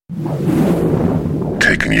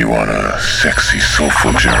Taking you on a sexy,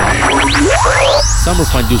 soulful journey. Summer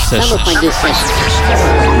Fondue Sessions.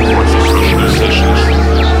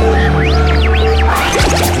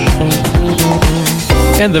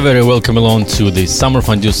 And a very welcome along to the Summer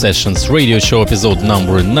Fondue Sessions radio show episode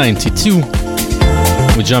number 92.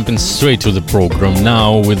 We're jumping straight to the program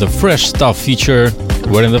now with a fresh stuff feature,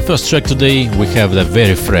 where in the first track today we have the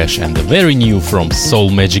very fresh and the very new from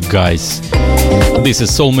Soul Magic guys. This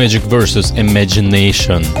is Soul Magic versus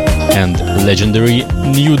Imagination and legendary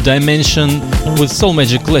New Dimension with Soul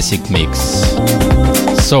Magic Classic Mix.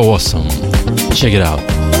 So awesome. Check it out.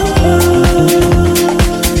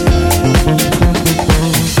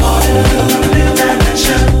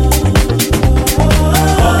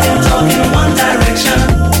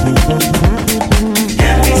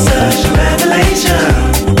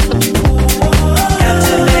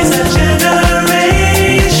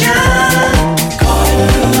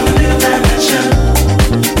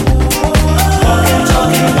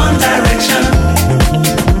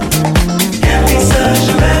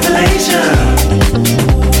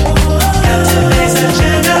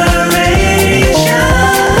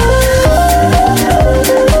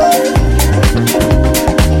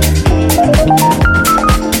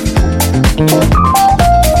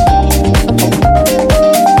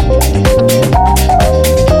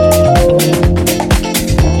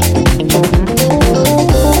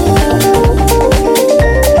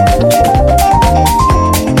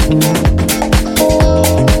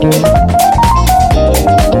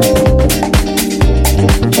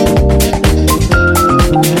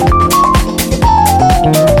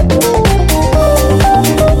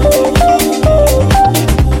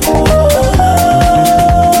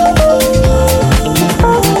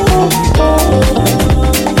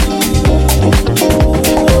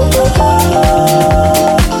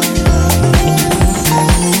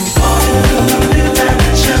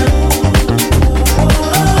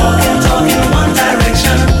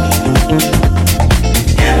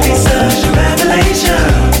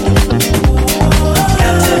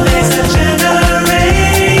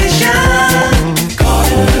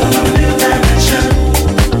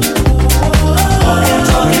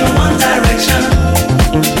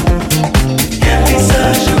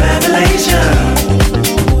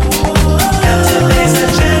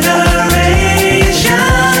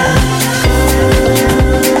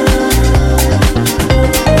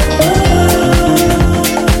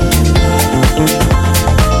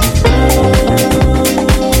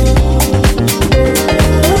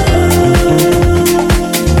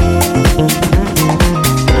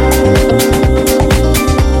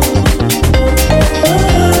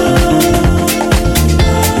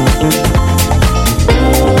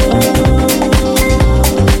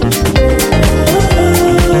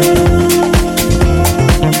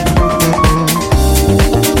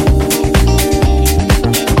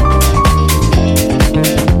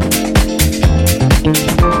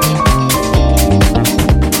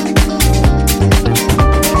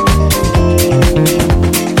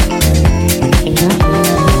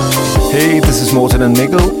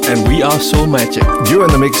 You're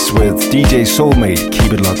in the mix with DJ Soulmate.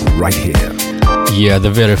 Keep it locked right here. Yeah, the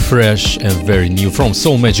very fresh and very new from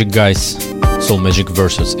Soul Magic guys. Soul Magic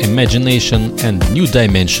versus Imagination and New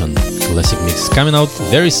Dimension. Classic mix coming out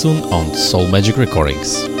very soon on Soul Magic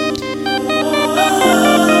Recordings.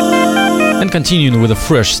 And continuing with the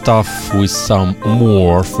fresh stuff with some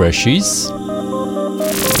more freshies.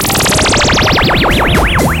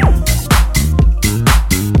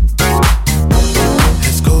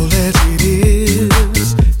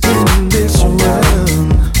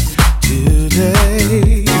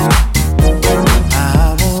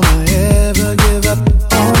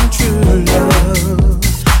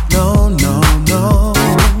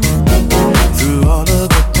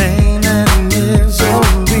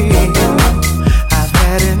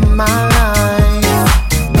 My life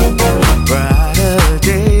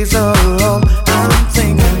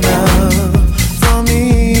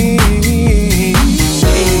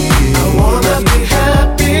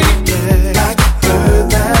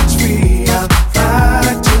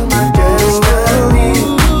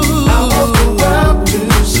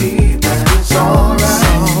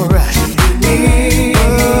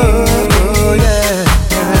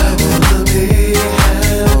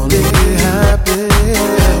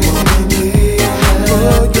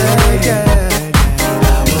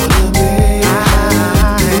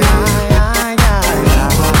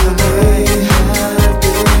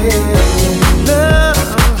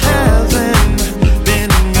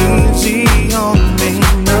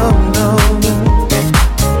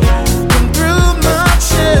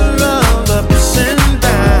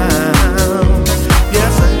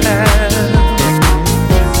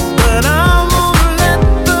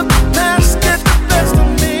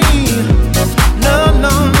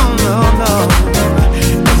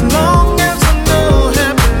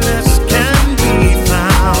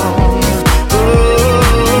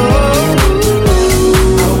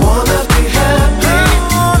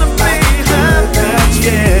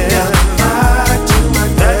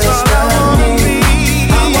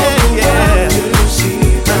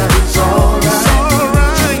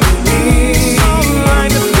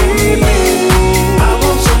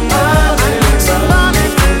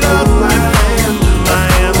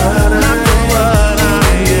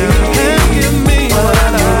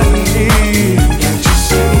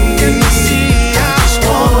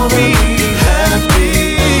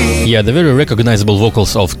Yeah, the very recognizable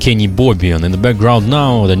vocals of Kenny Bobby, and in the background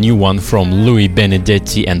now, the new one from Louis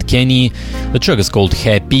Benedetti and Kenny. The track is called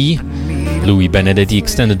Happy. Louis Benedetti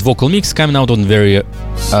extended vocal mix coming out on very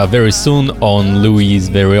soon on Louis'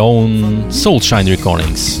 very own Soulshine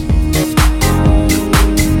recordings.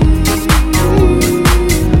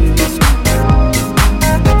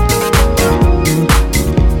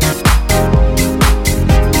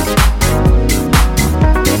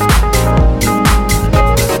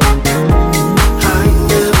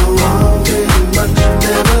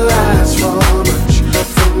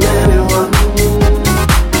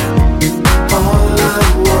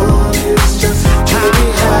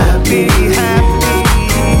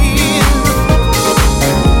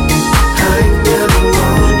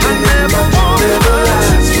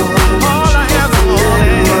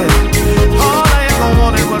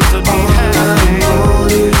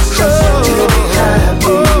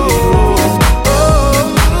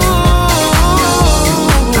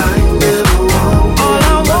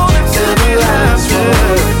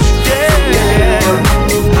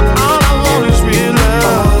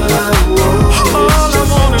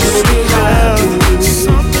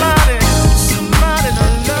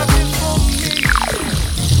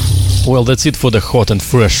 Well, that's it for the hot and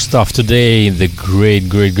fresh stuff today. The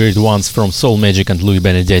great ones from Soul Magic and Louis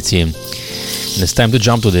Benedetti. And it's time to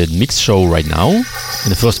jump to the mix show right now. In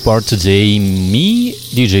the first part today, me,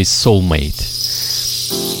 DJ Soulmate.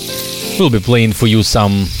 We'll be playing for you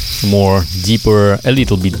some more deeper, a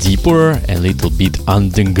little bit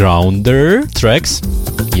undergrounder tracks.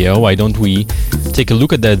 Yeah, why don't we take a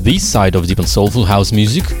look at this side of deep and soulful house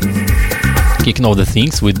music? Kicking off the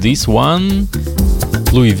things with this one.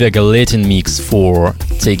 Louis Vega Latin mix for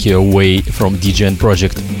Take You Away from DJ and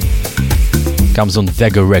Project. Comes on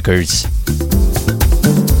Vega Records.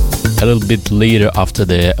 A little bit later after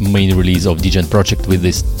the main release of DJ and Project with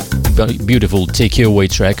this beautiful Take You Away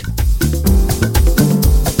track.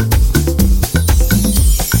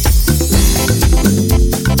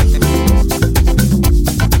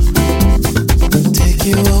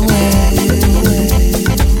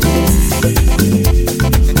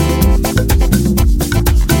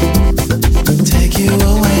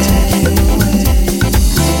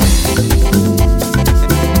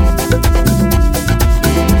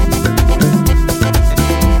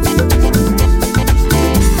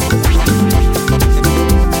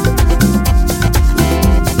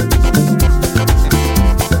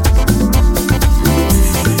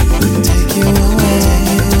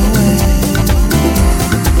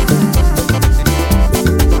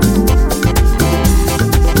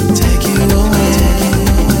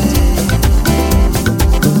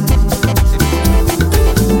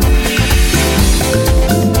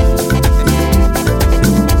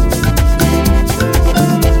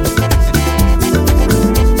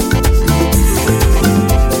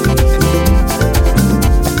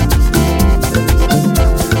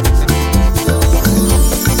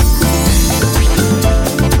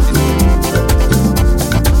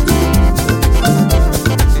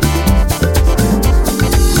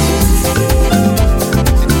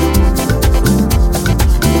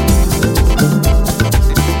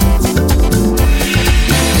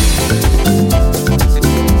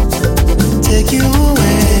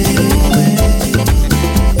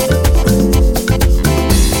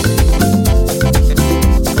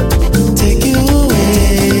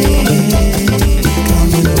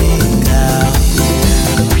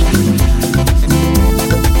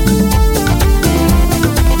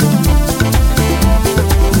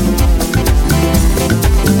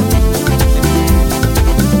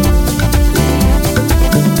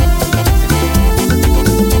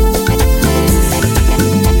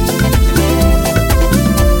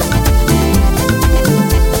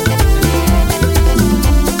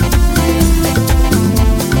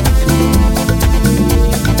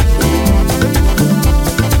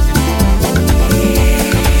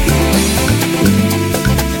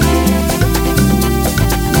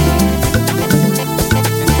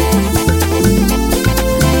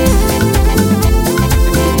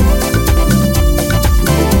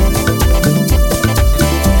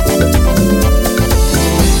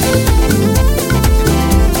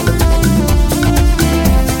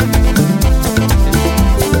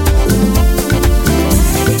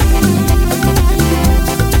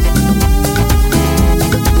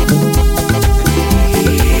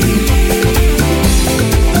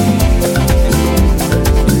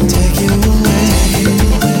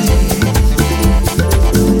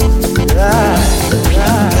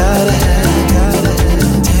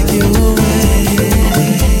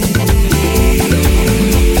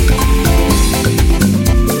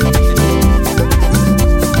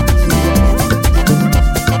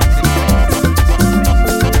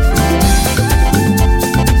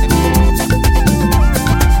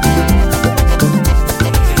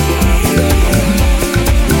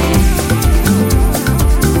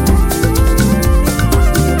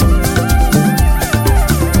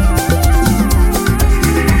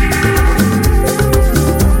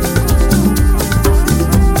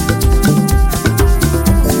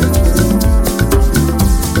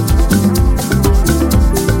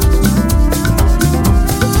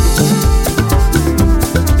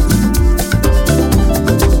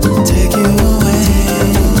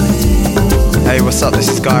 up? This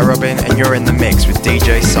is Guy Robin, and you're in the mix with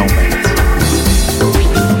DJ Soulmate.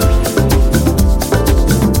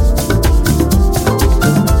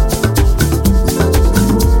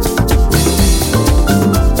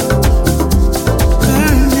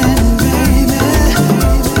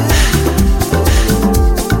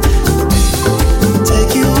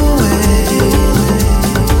 Take you away, come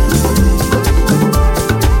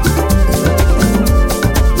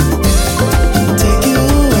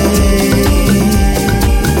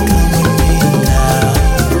with me now.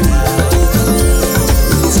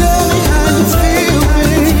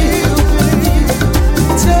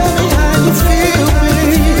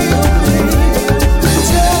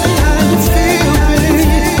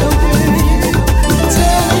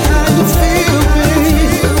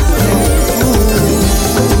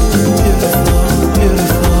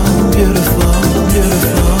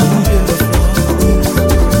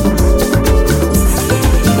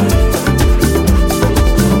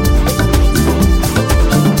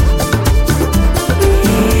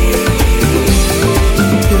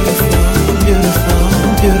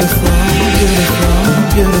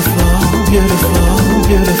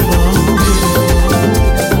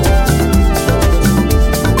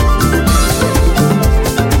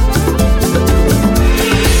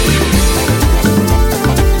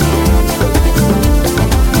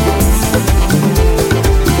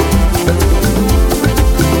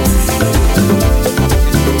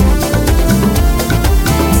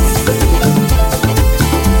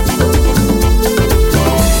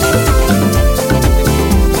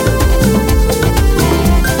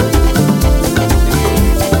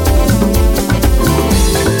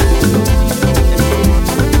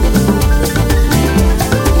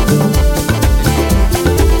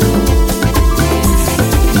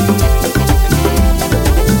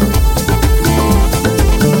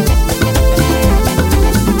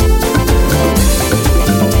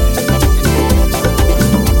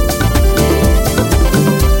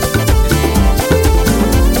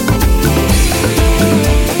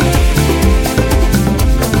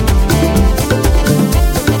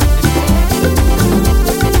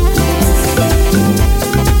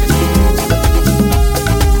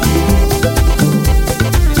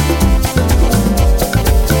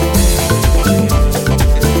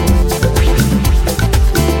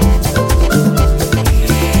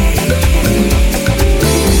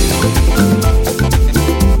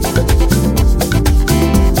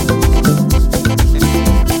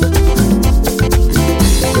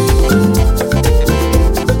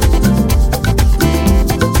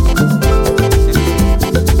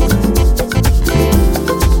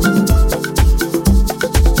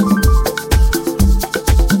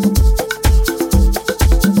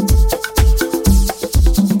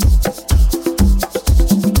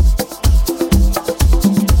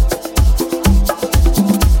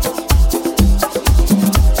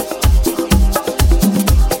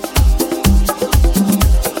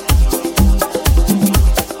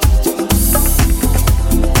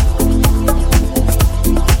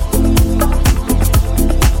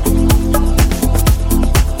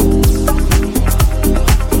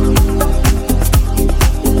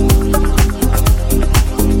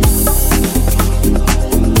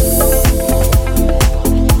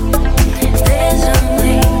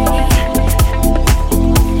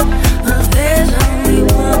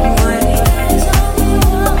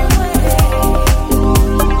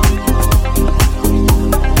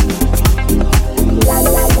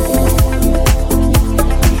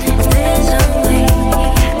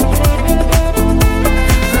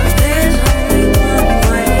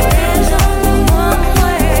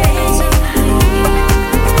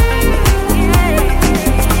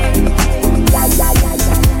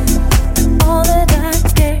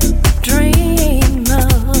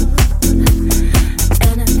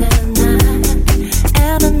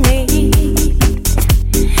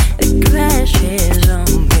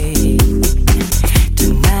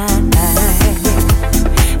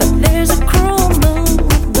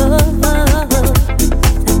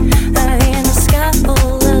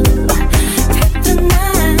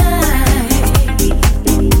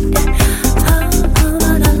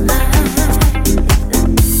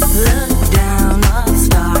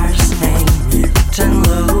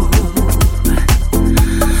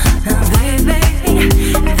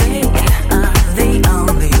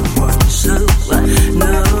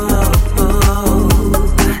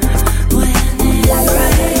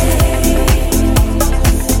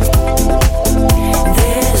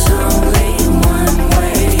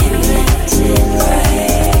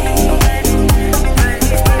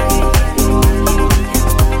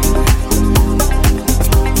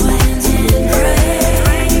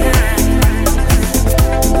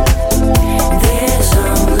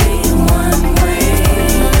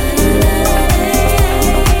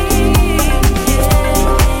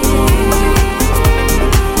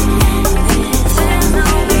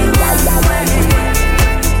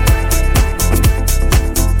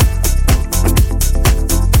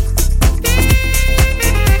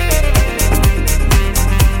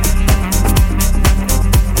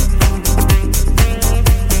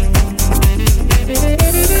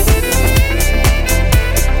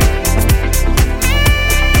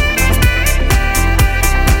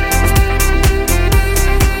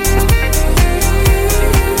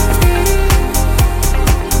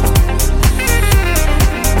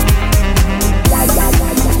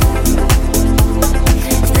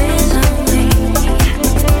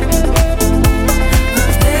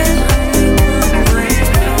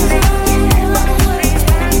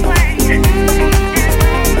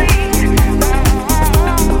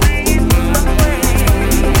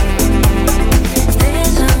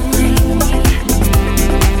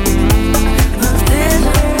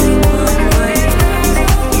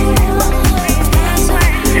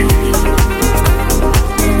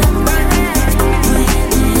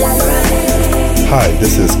 Hi,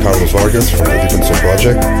 this is Carlos Vargas from the Different Soul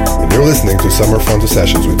Project, and you're listening to Summer Fondue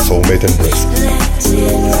Sessions with Soulmate and Brisk.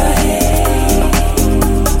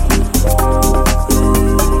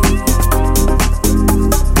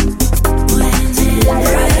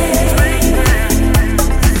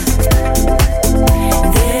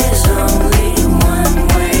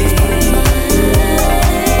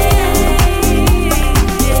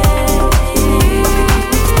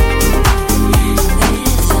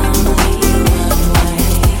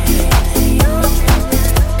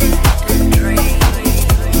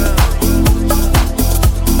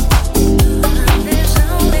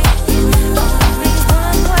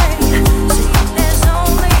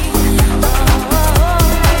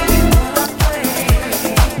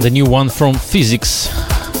 The new one from Physics,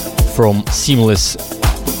 from Seamless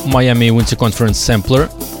Miami Winter Conference sampler.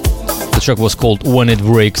 The track was called When It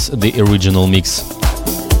Breaks, the original mix.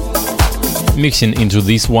 Mixing into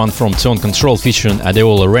this one from Tone Control featuring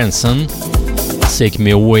Adeola Ranson, Take Me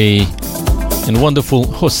Away, and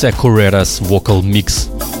wonderful Jose Carretas vocal mix.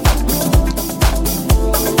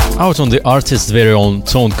 Out on the artist's very own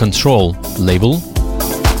Tone Control label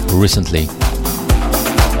recently.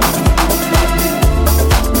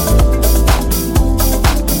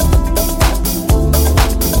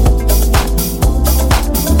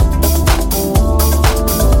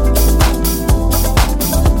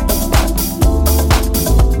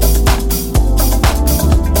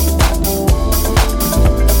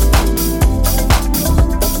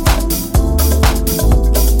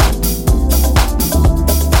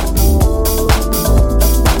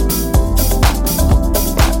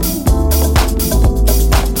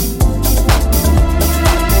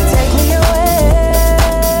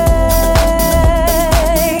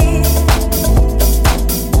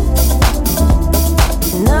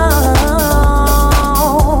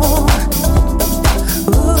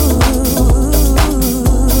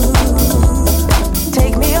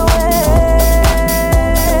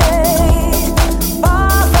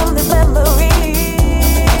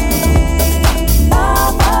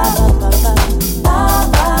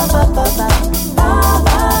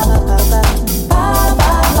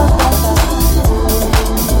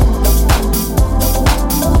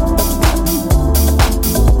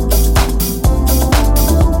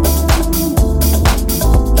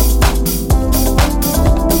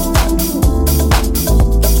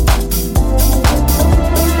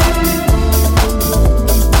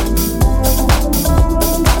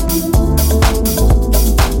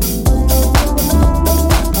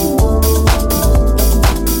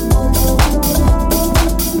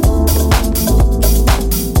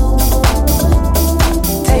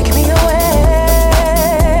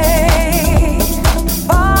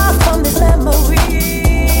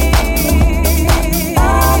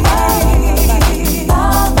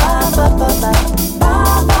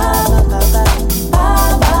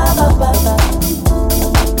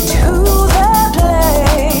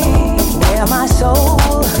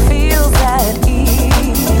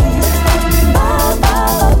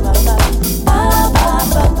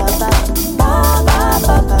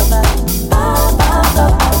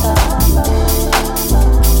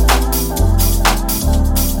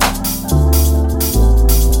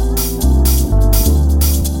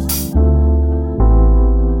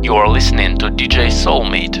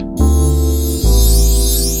 Soulmate.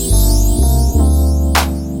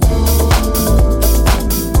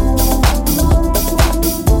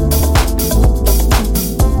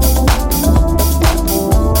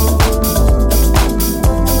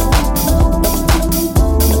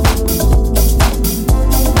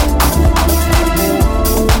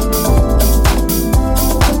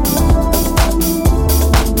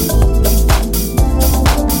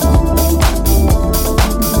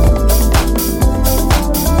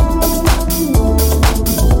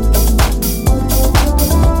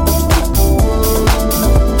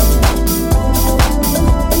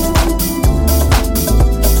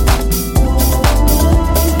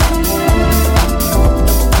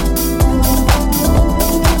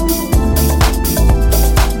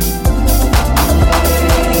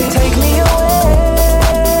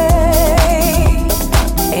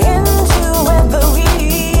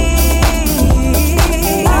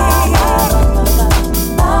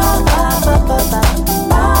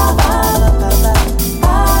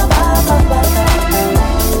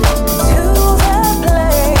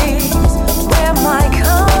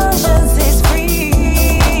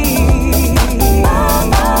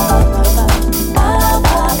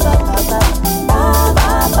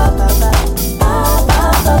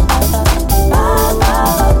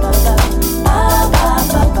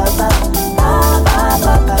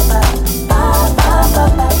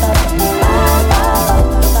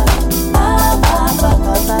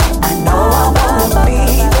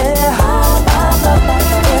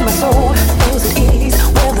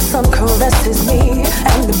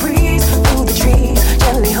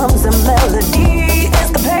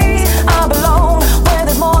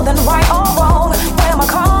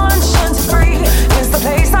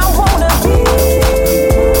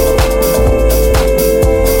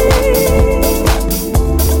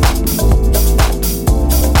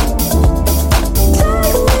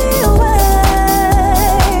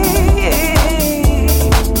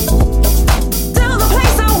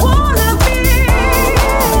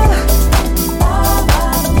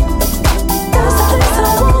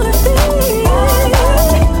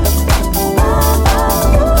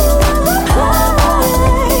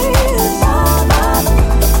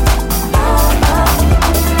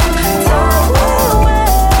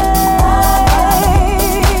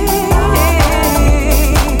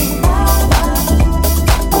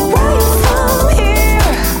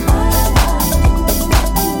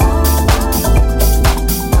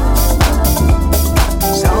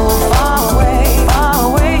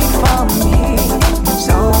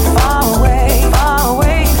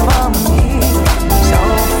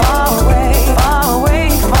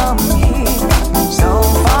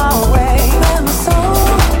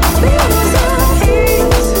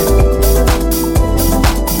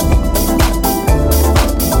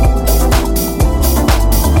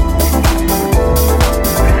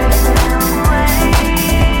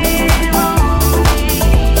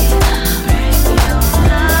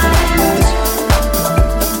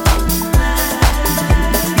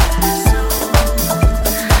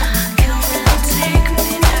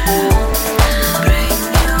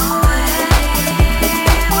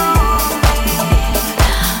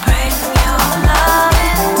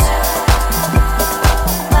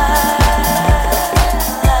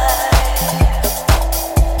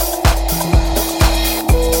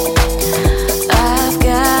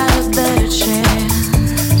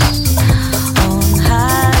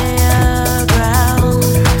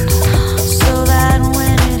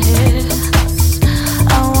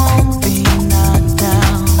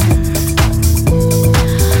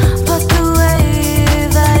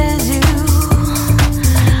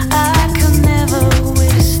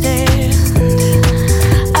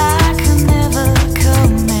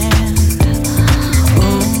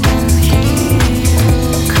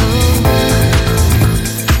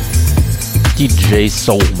 DJ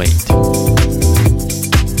Soulmate.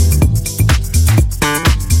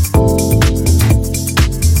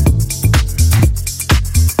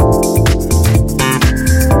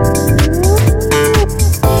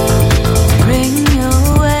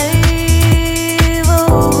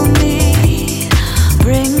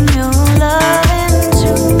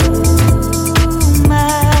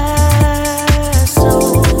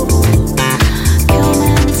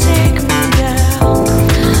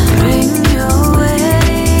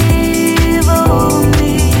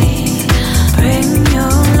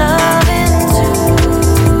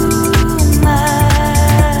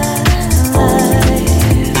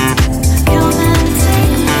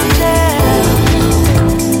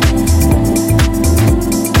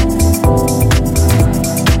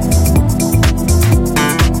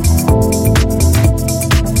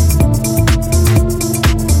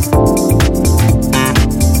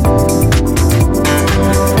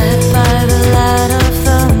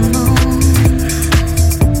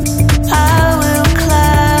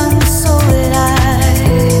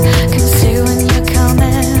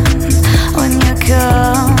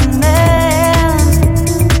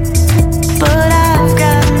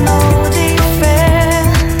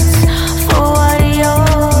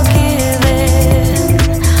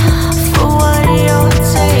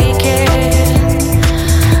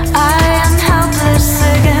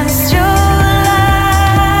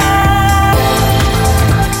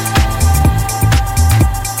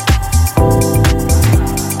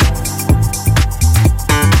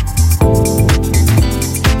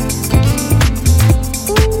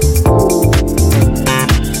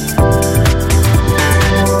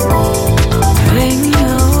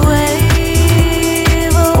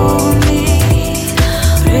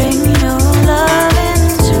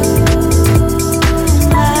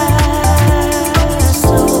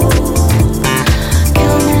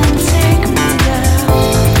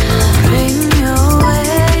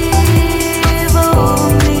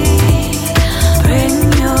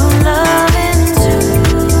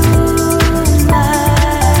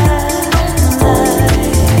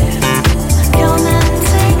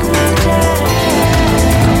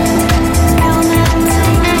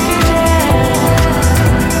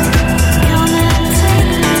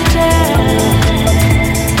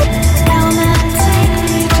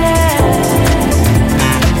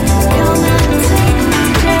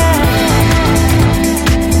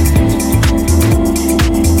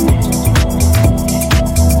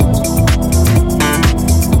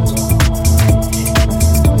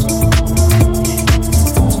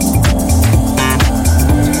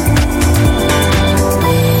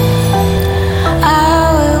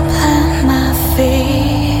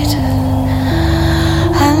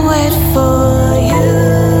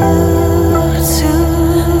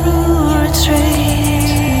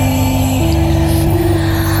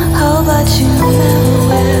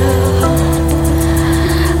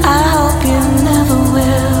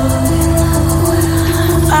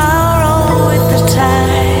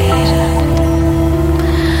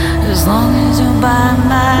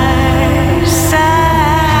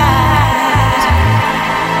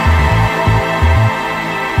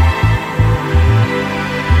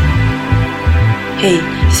 Hey,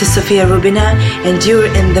 this is Sofia Rubina and you're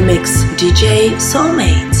in the mix, DJ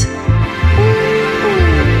Soulmate.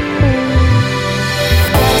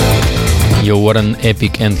 Yo, what an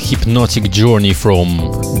epic and hypnotic journey from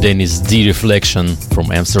Dennis D. Reflection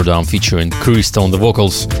from Amsterdam featuring Krista on the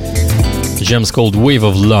vocals. The jam's called Wave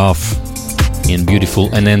of Love in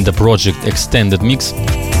beautiful Ananda Project extended mix,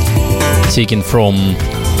 taken from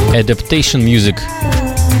Adaptation Music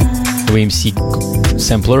OMC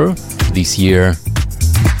sampler this year.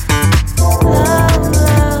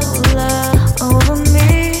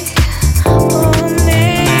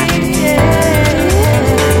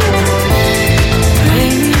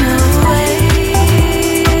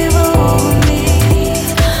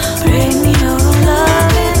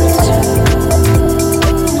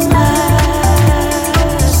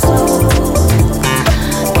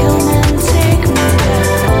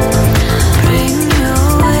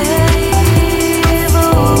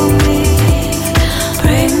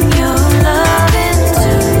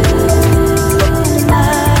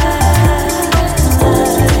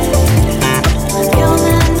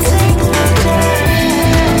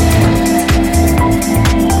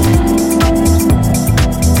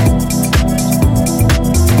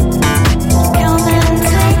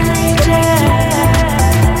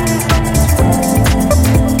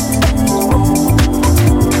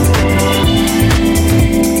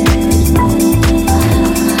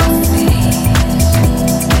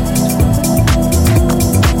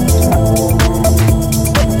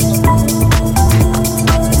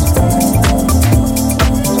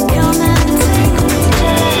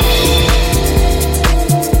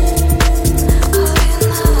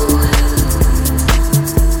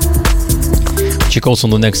 Check also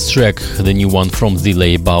on the next track, the new one from The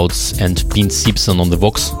Layabouts and Pete Simpson on the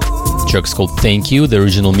Vox. The track's called Thank You, the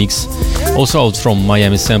original mix. Also out from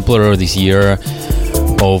Miami Sampler this year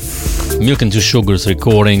of Milk and Two Sugars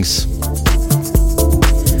recordings.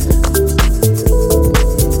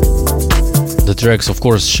 The tracks of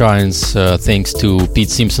course shines thanks to Pete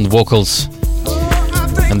Simpson vocals.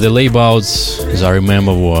 And the Layabouts, as I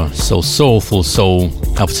remember, were so soulful, so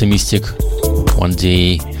optimistic one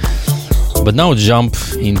day. But now jump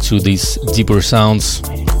into these deeper sounds,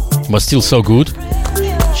 but still so good.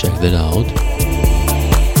 Check that out.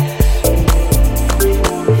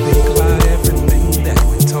 Think about everything that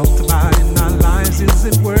we talked about in our lives. Is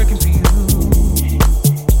it working for you?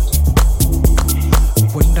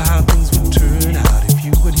 Wonder how things would turn out if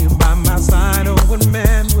you were here by my side. Oh, what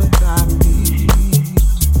man would I be?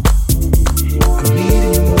 I'm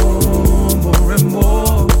needing you more and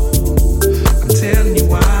more. I'm telling you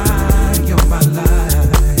why.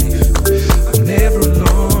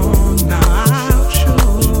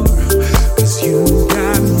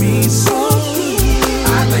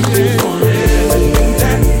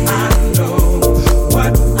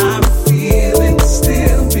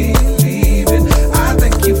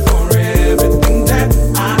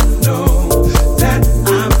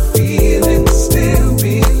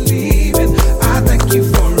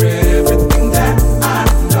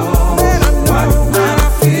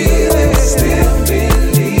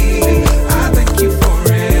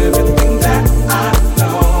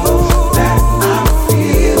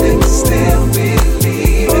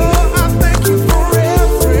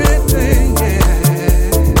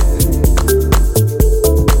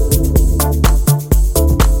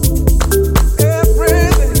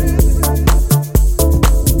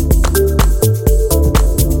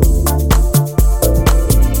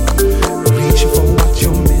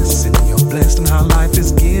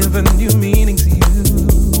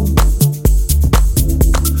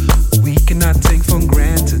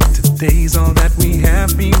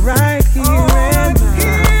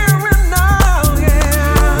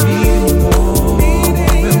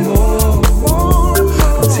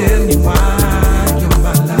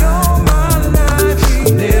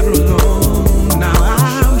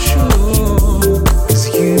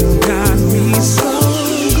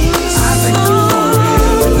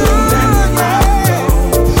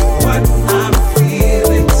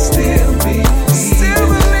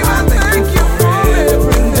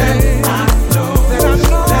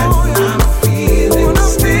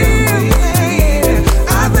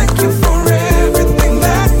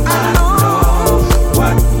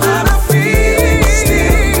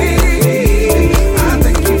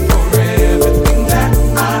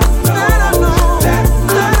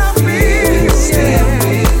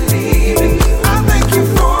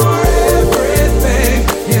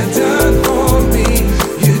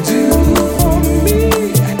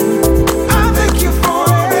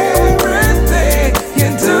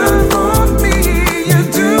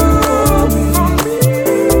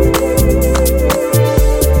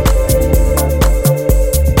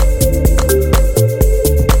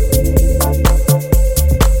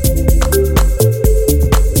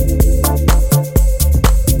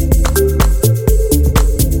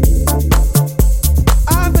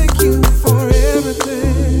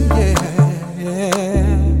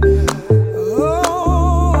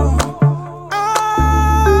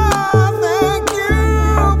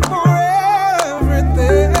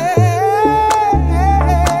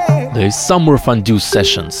 Summer Fondue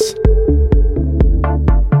Sessions.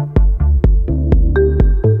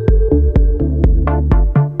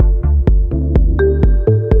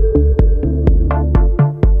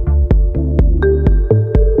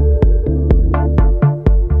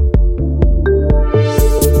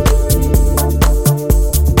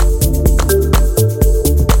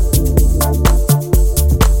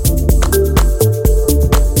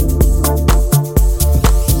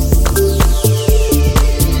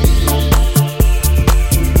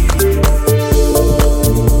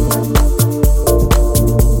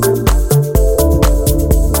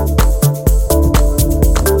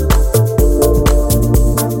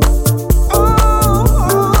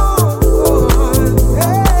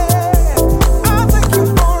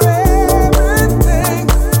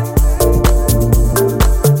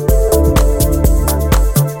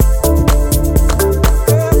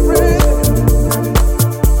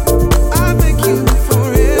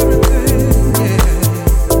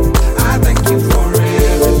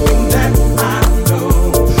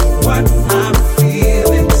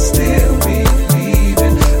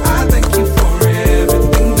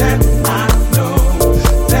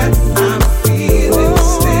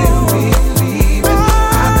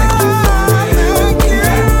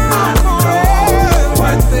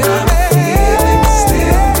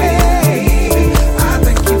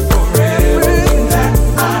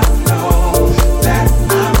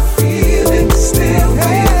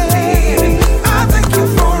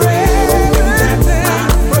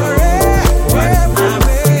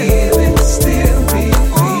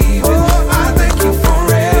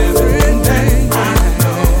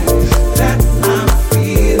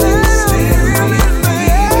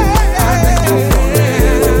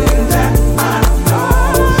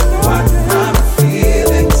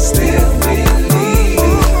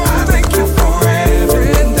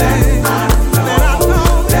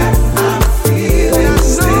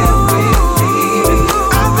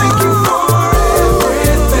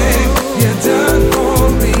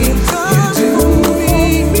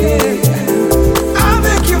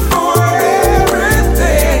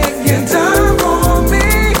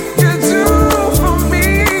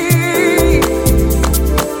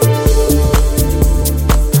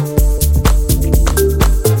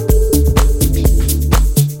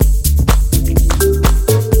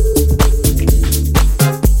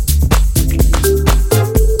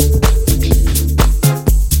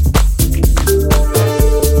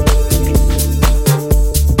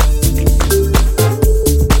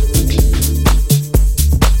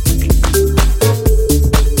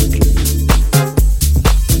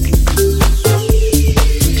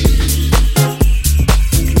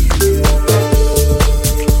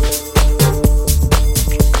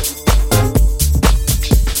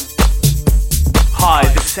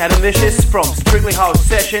 from Strictly House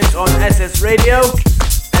Sessions on SS Radio,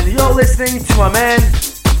 and you're listening to my man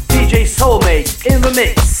DJ Soulmate in the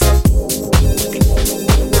mix.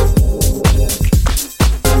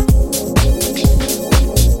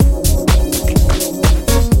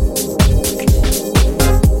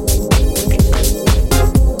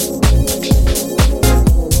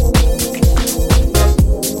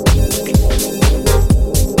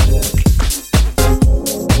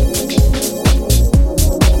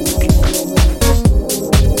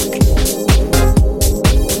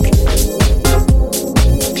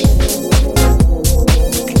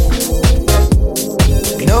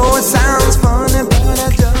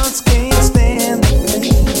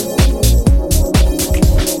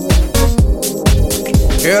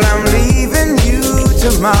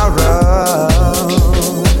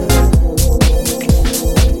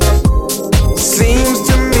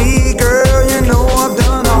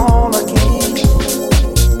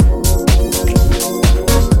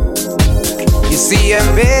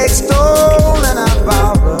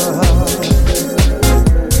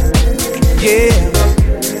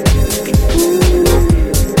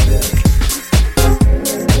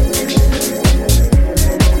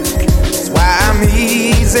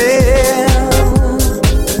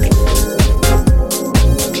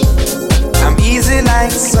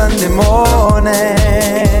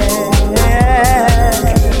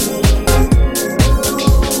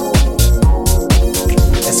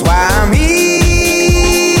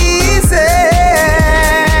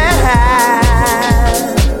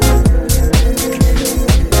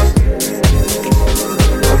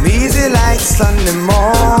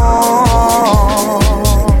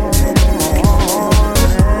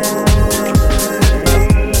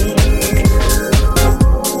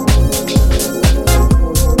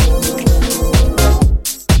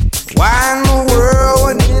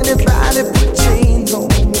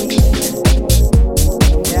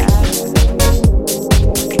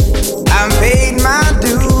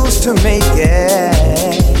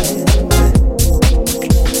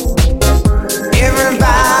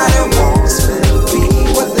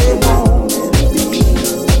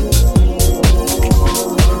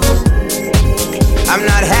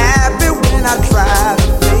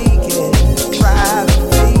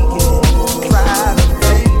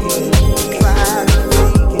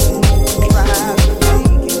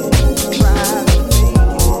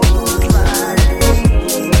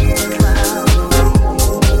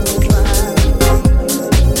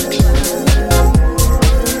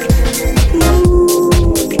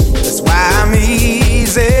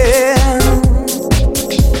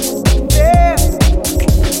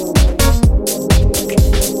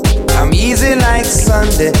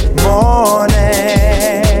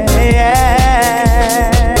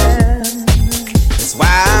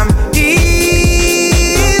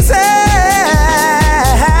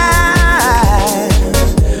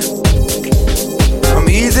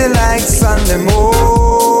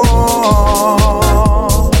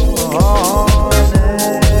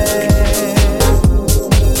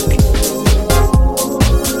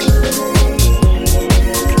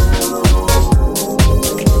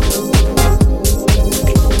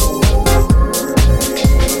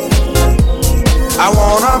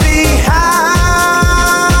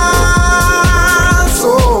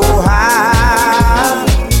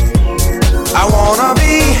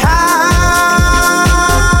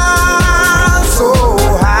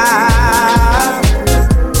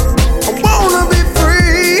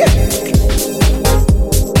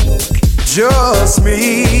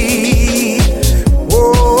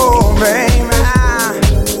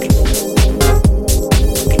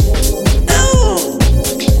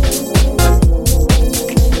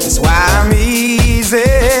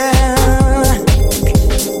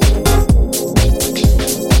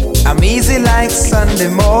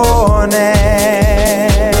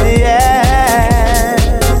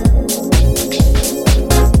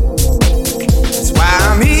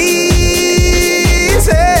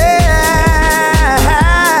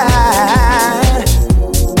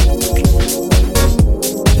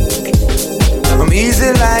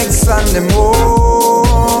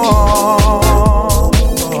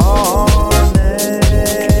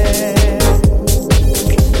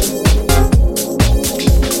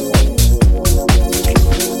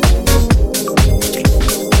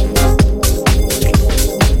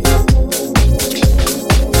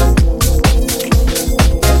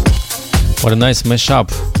 What a nice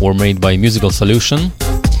mashup were made by Musical Solution,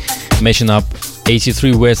 mashing up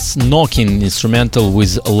 83 West's Knockin' instrumental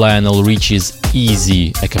with Lionel Richie's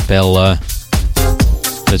Easy a cappella.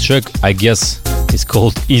 The track, I guess, is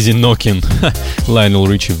called Easy Knockin', Lionel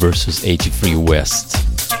Richie versus 83 West.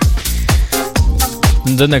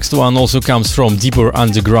 The next one also comes from Deeper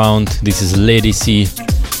Underground. This is Lady C.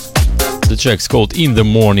 The track's called In the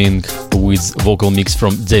Morning with vocal mix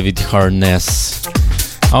from David Harness.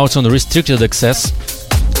 Out on restricted access,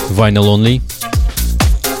 vinyl only,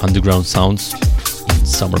 underground sounds in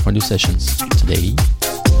Summer Fondue Sessions today.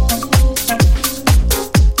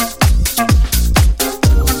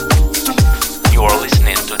 You are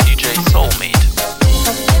listening to DJ Soulmate.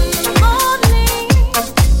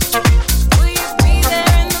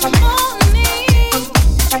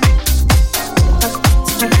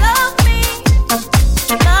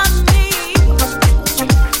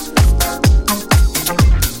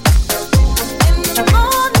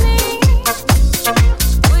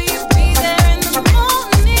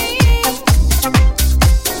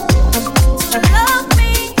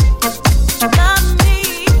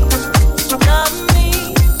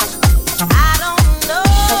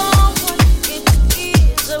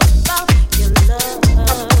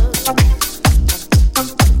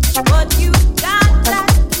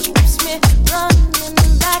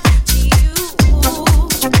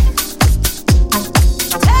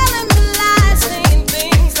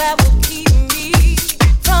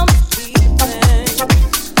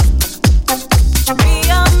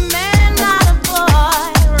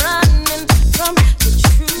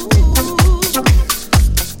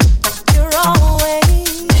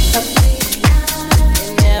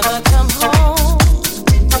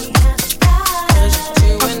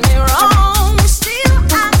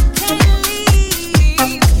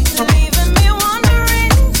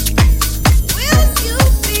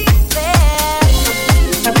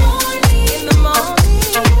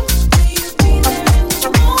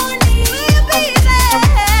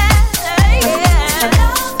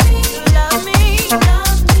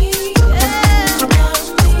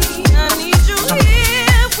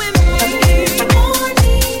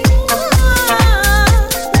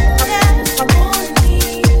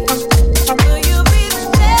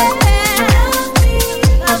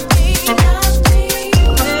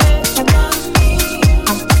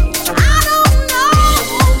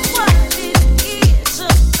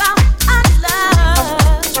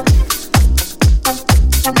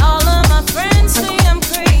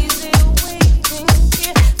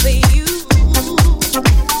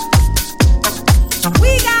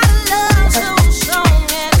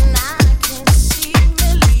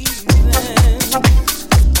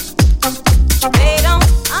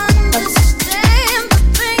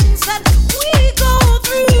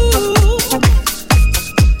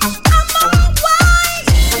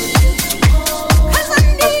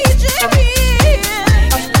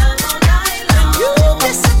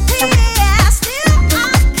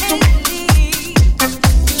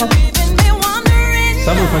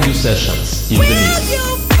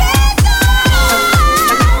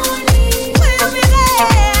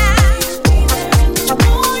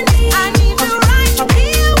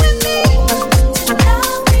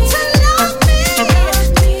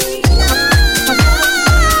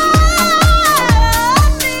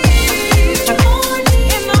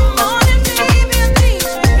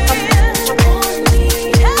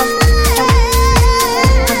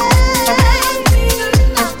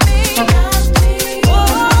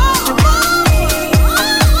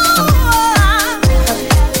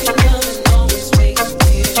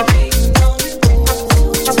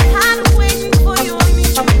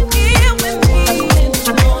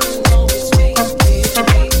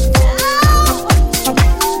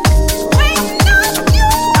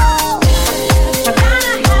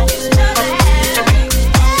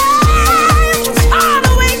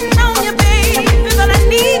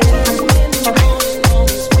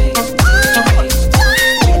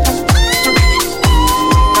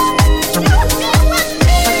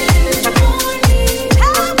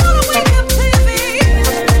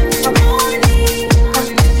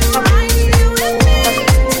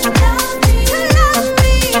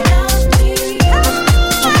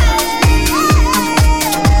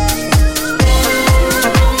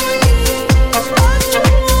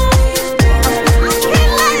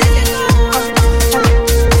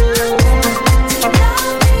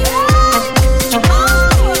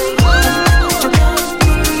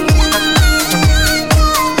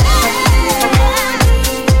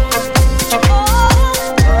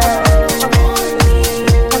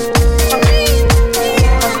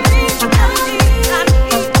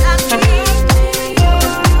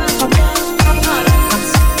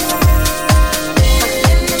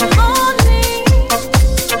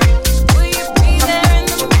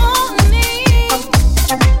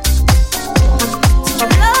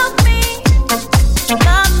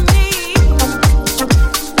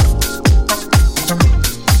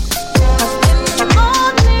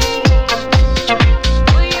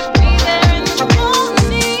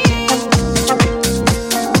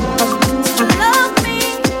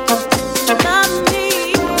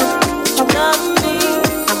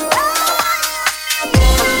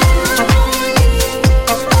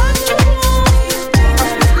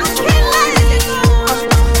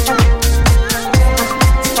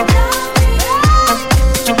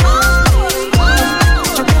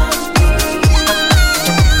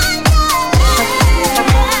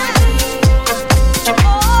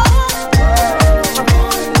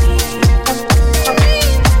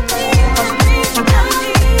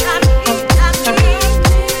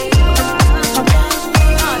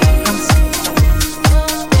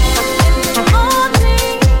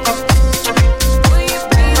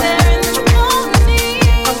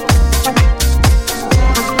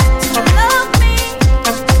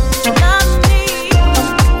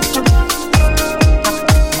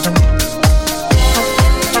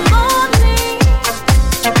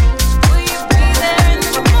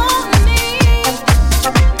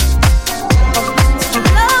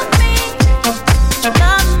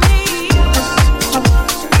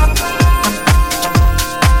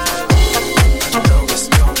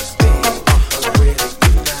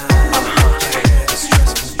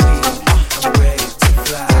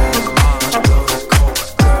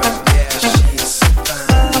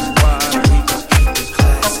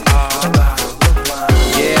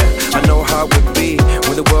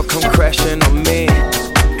 crashing on me.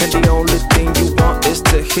 And the only thing you want is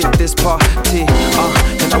to hit this party.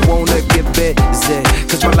 And I wanna get busy,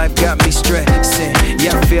 cause my life got me stressing.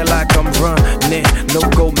 Yeah, I feel like I'm running, no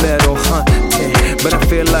gold medal hunting, but I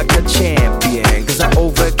feel like a champion, cause I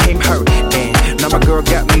overcame hurt. And now my girl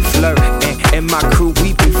got me flirting, and my crew,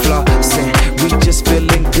 we be flossing. We just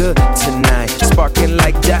feeling good tonight, sparking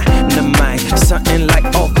like dynamite, something like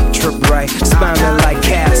ultra bright, smiling like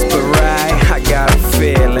Casper, right? I got a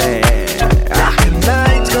feeling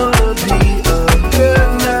tonight's gonna be a good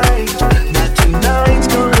night. That tonight's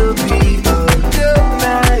gonna be a good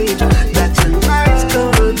night. That tonight's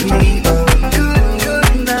gonna be a good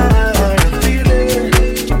night. I'm feeling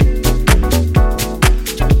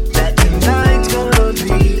that tonight's gonna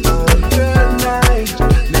be a good night.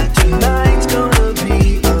 That tonight's gonna be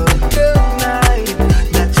a good night.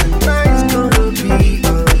 That tonight's gonna be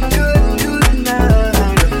a good night.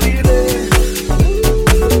 I'm feeling.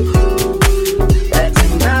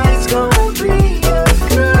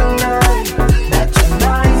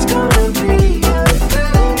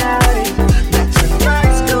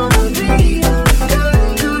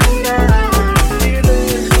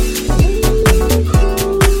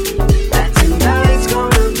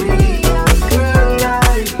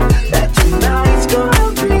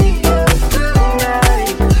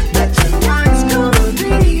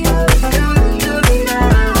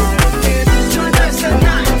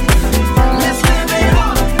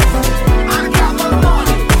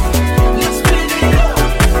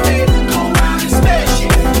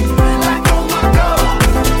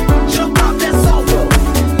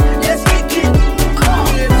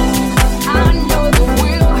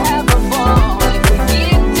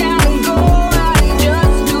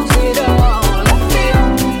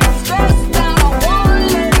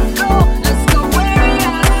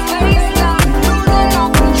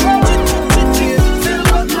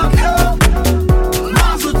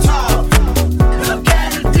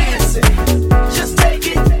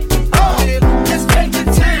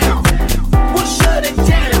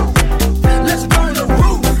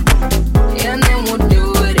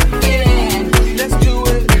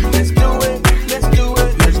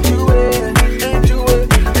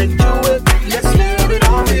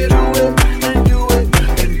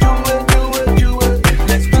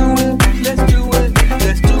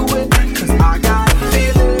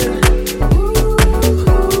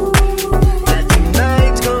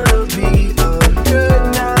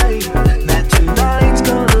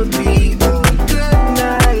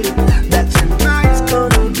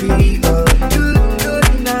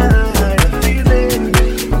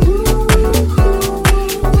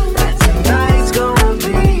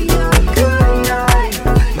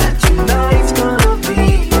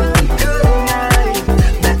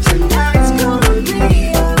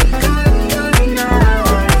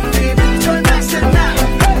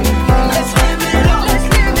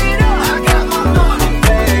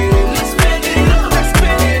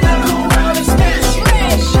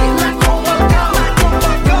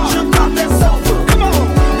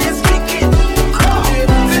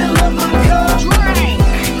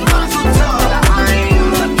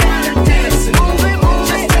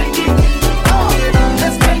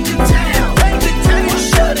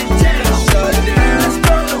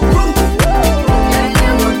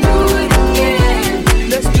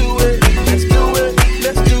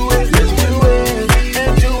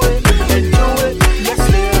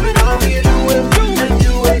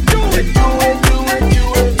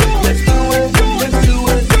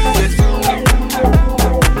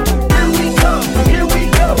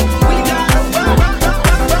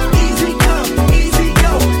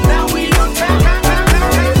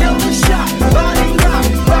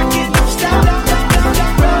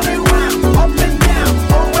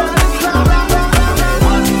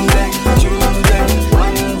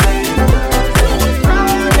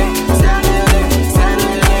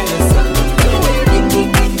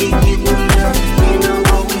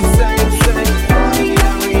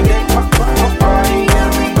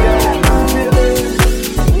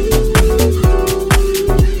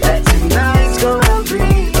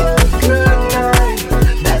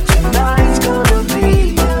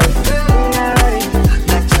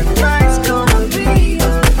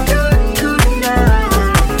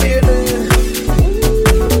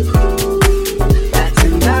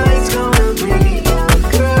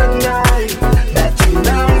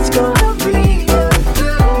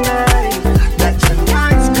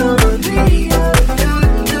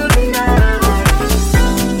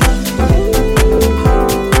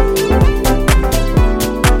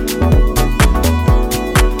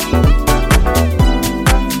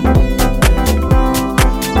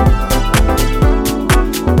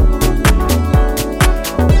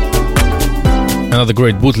 Another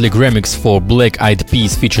great bootleg remix for Black Eyed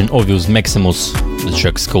Peas featuring Obvious Maximus. The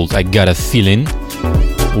track's called I Got a Feeling,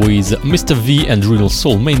 with Mr. V and Real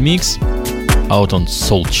Soulmate mix, out on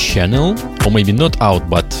Soul Channel, or maybe not out,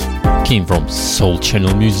 but came from Soul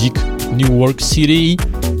Channel Music, New York City.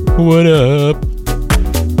 What up?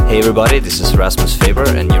 Hey everybody, this is Rasmus Faber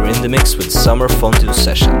and you're in the mix with Summer Fondue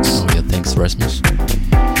Sessions. Oh yeah, thanks Rasmus.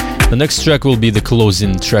 The next track will be the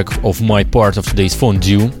closing track of my part of today's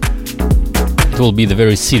Fondue. It will be the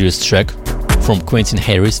very serious track from Quentin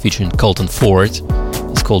Harris featuring Colton Ford.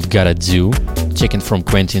 It's called Gotta Do, taken from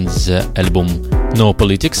Quentin's album No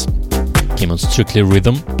Politics. Came on Strictly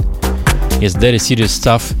Rhythm. It's very serious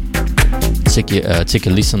stuff. Take a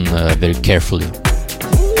listen very carefully.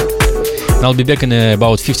 I'll be back in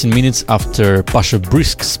about 15 minutes after Pasha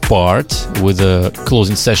Brisk's part with a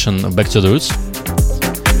closing session Back to the Roots.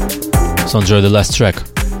 So enjoy the last track.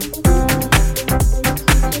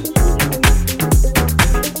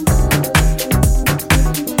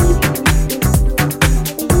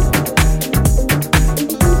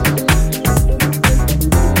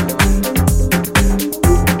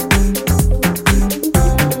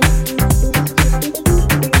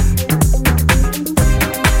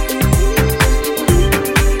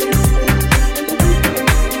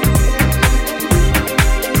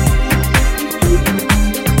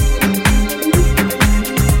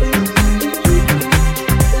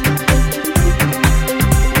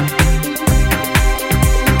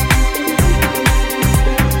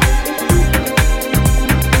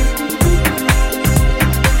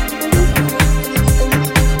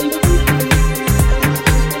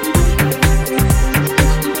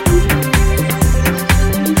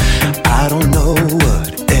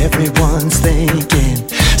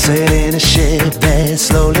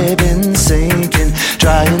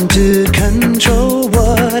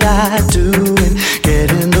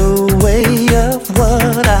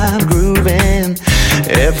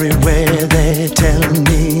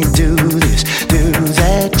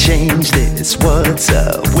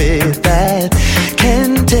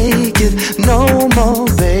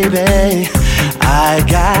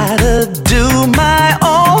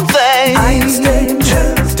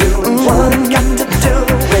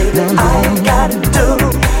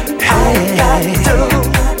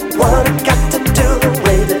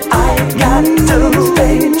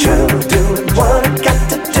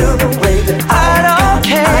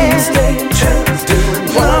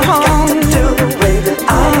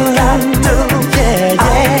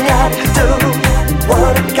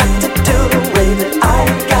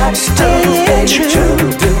 Stay true.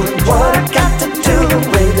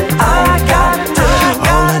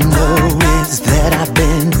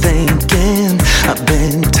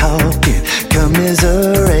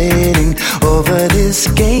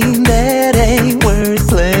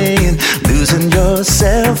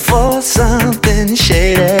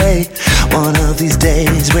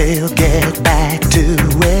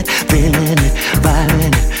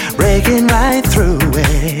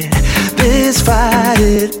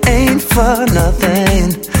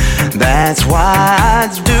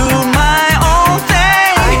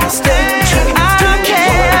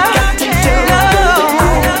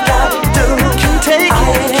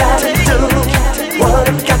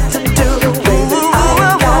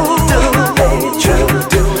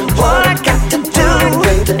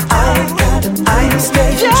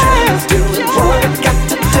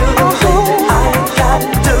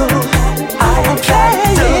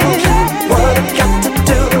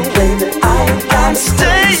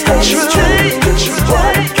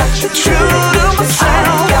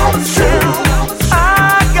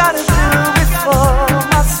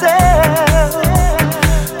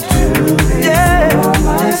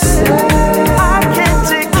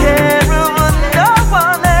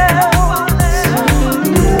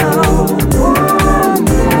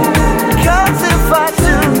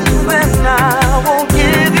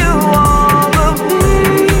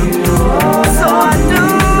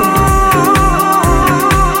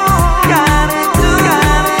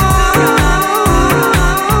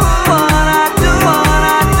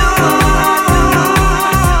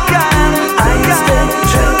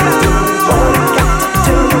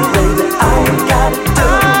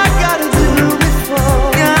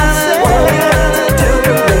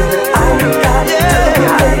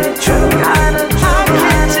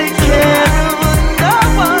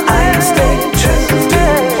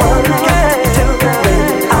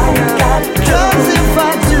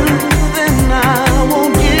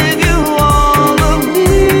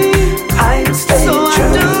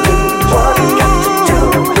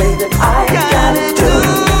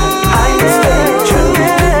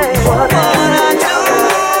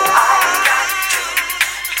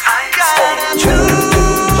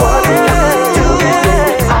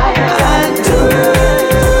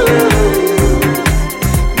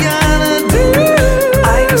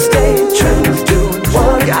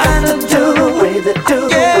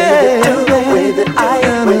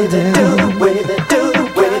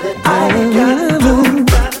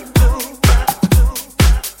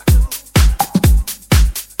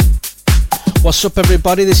 What's up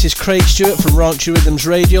everybody, this is Craig Stewart from Raunchy Rhythms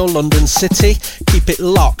Radio, London City. Keep it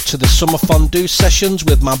locked to the Summer Fondue sessions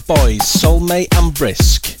with my boys, Soulmate and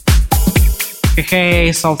Brisk.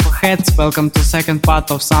 Hey, soulful heads, welcome to second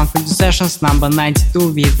part of Summer Fondue sessions number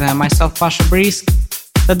 92 with myself, Pasha Brisk.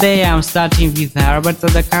 Today I'm starting with Roberto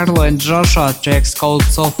De Carlo and Joshua, tracks called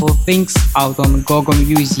Soulful Things out on Gogo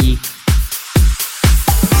Music.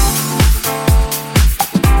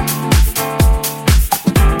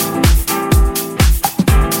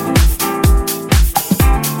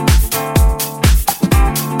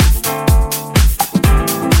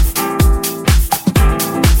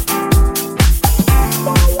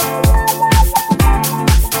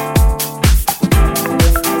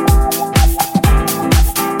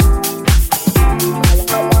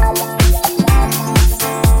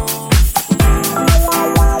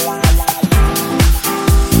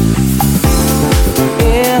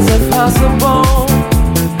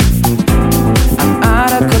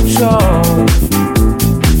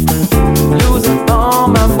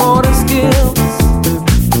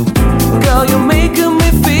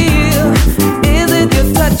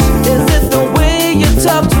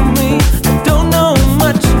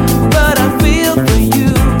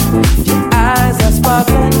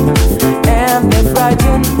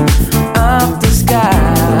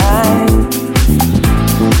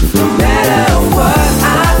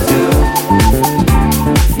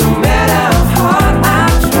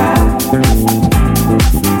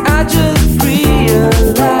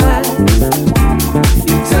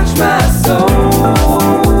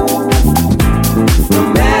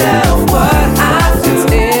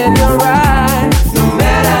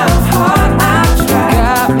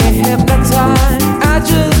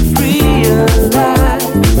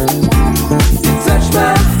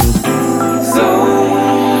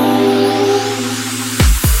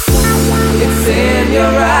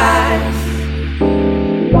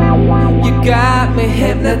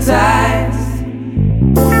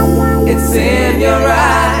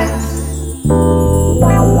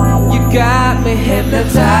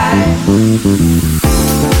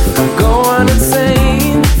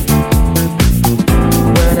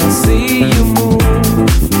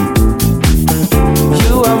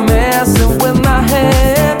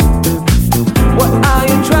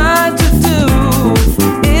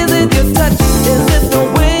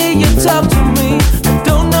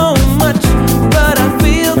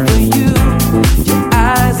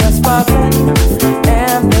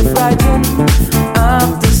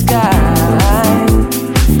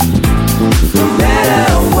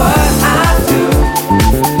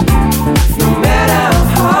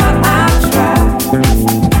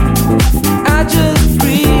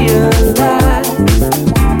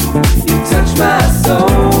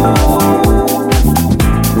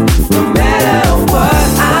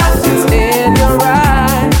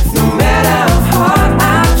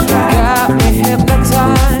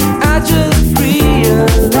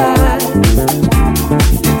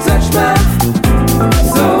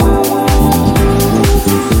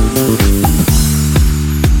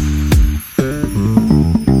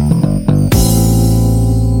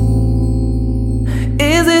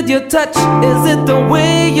 Touch, is it the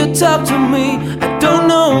way you talk to me? I don't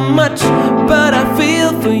know much, but I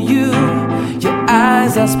feel for you. Your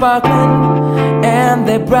eyes are sparkling and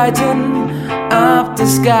they brighten up the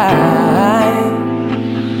sky.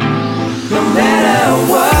 No matter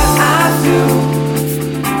what I do,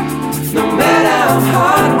 no matter how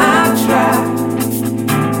hard I try,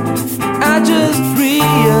 I just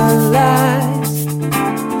realize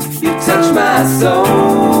you touch my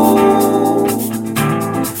soul.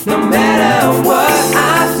 No matter what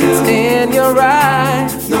I do, it's in your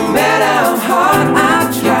eyes. No matter how hard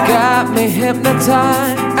I try, you got me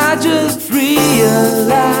hypnotized. I just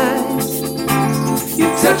realized you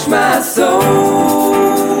touch my soul.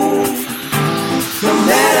 No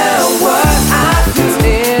matter what I do, it's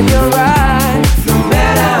in your eyes. No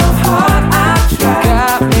matter how hard I try, you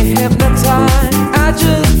got me hypnotized. I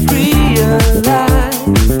just realized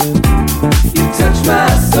you touch my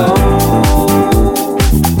soul.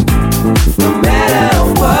 No matter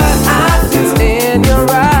what I do, it's in your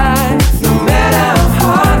eyes. No matter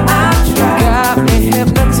how hard I try, you got me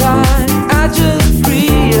hypnotized. I just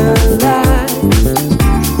realized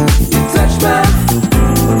you touch my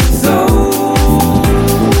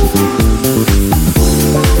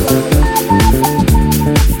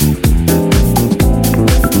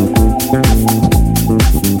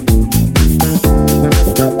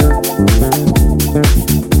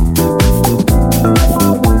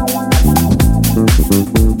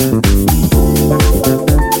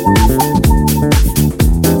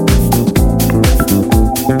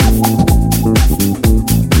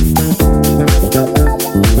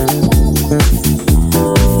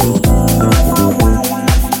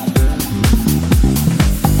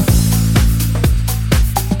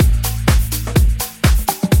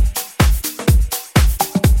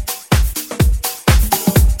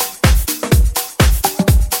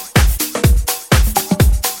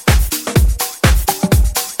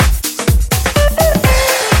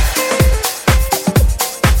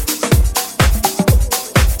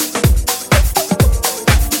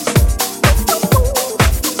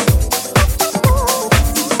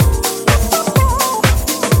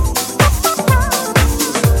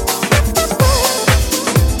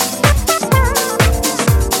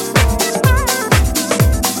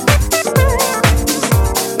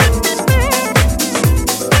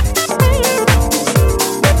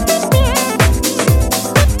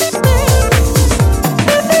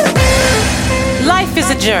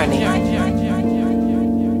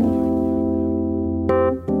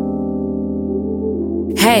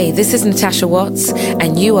Hey, this is Natasha Watts,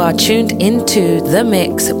 and you are tuned into The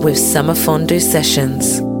Mix with Summer Fondue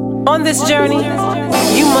Sessions. On this journey,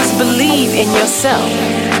 you must believe in yourself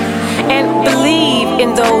and believe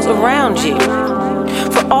in those around you.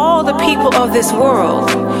 For all the people of this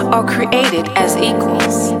world are created as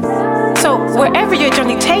equals. So wherever your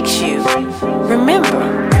journey takes you, remember,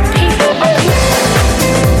 people are people.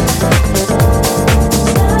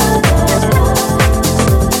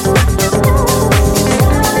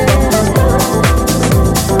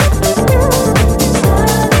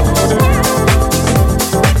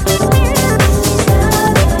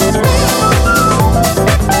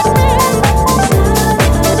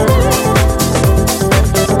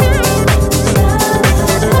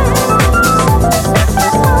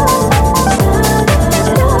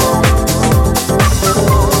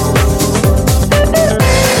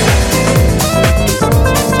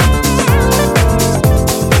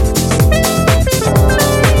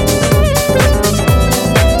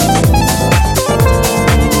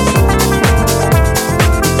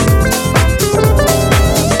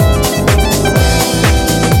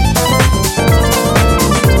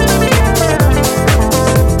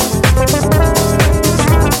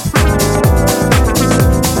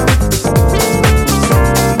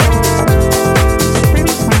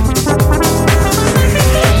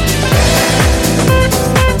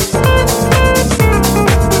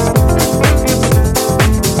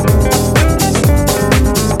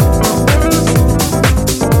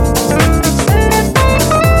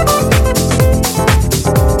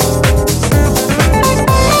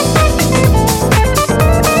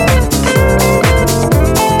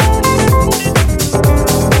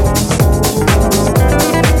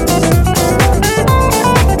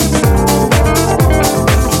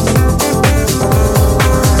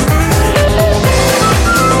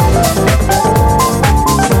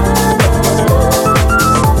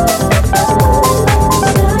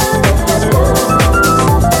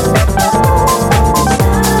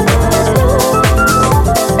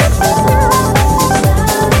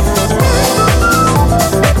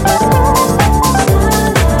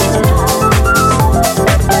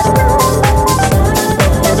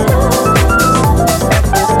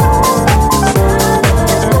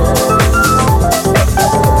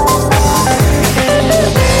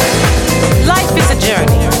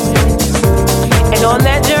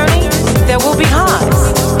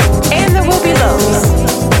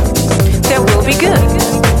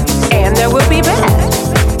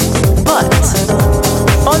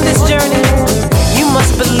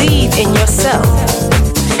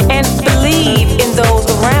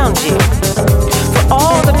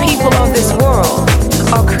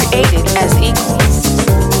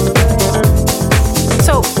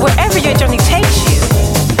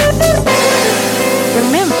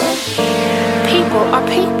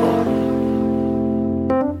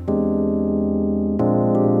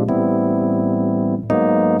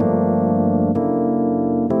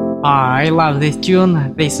 I love this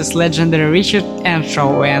tune. This is legendary Richard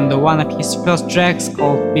Earnshaw and one of his first tracks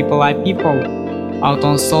called People Are People, out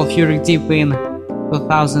on Sulfuric Deep in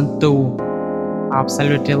 2002.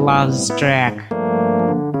 Absolutely love this track.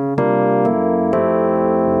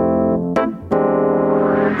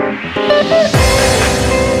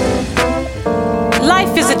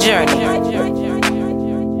 Life is a journey.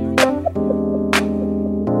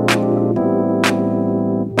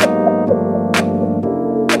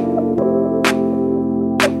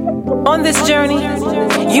 On this journey,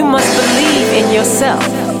 you must believe in yourself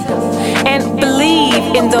and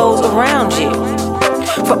believe in those around you.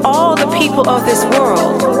 For all the people of this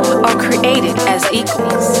world are created as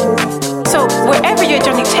equals. So wherever your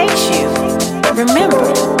journey takes you,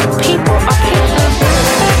 remember, people are people.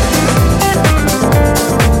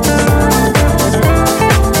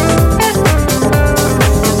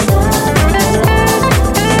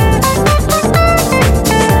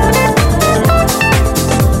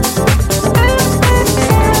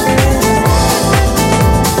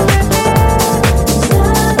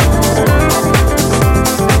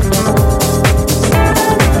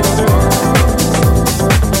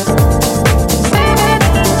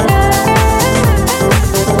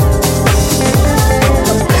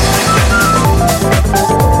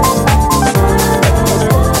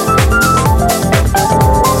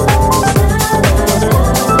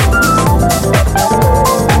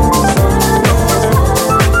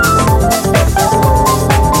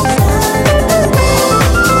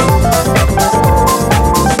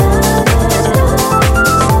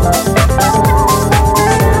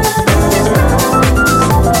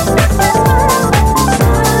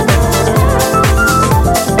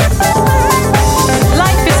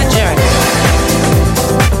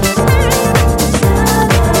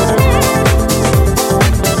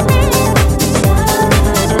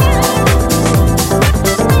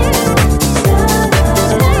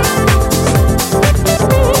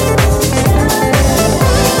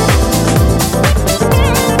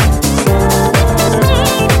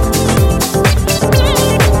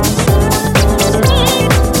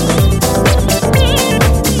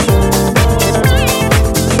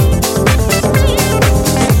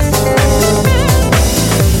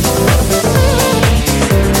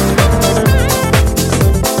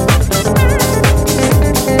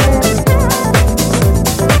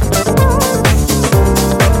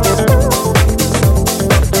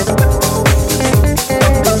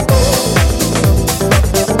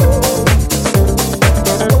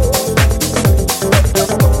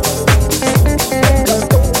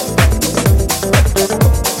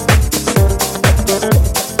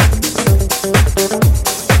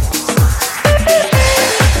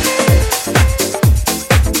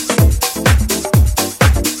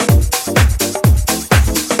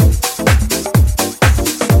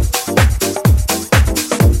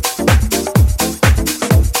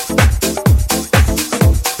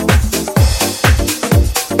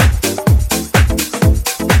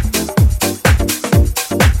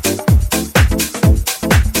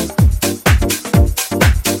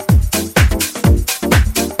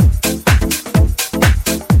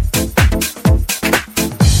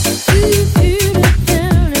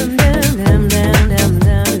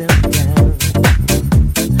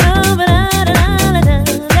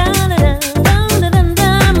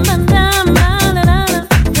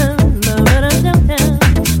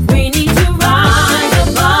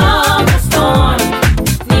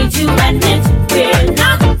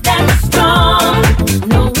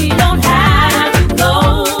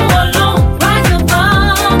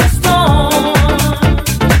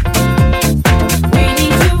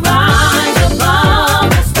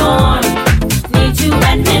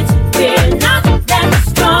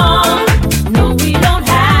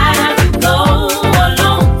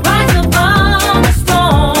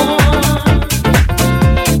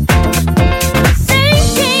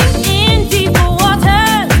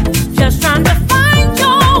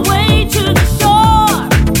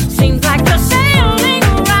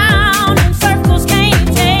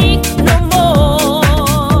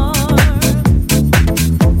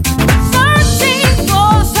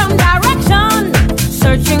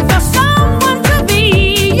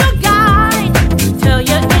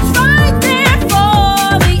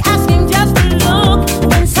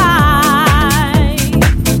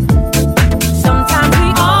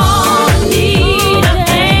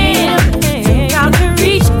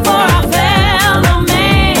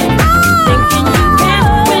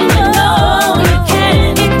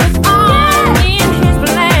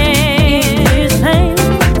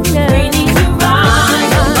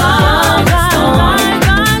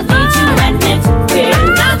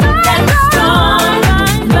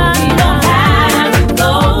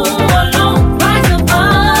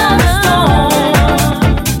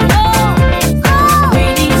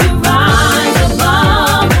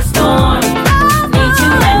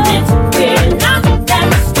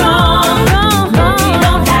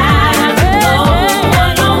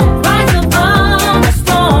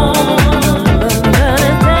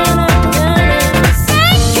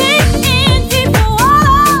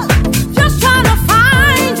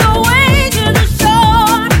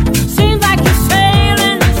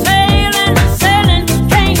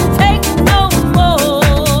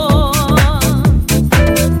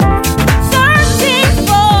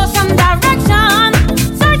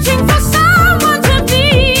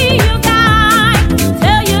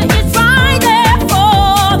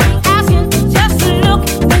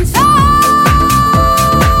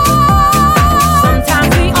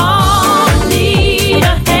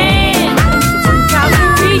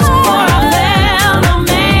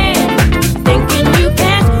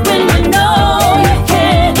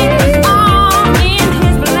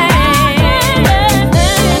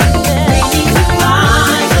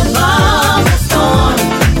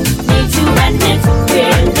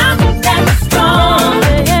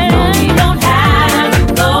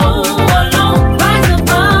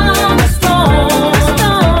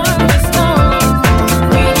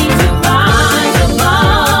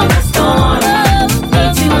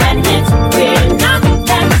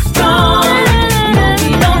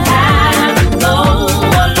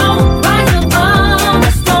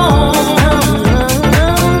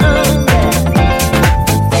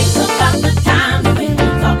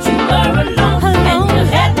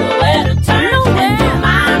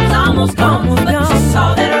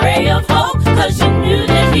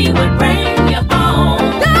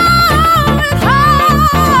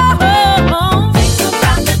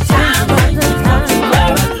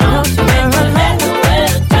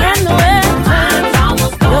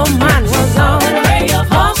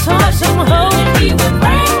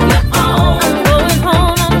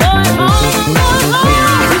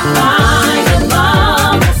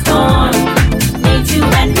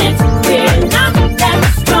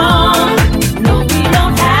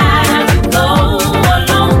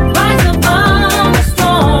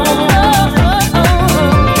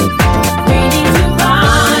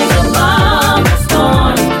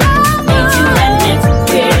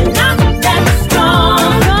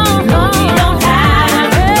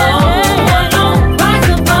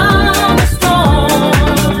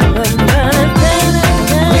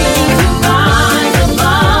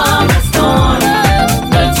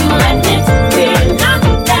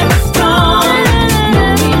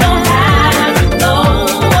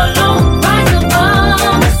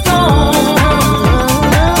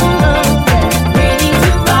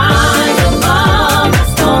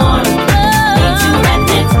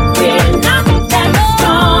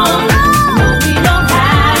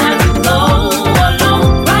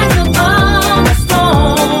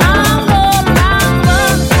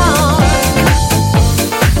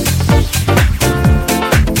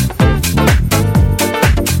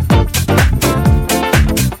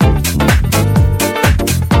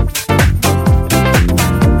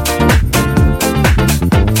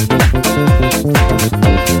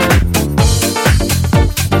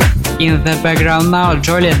 in the background now,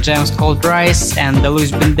 Jolly James called Rise and the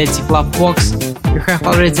Luis Benedetti Club Box. You have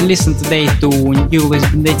already listened today to new Luis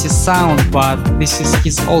Benedetti's sound, but this is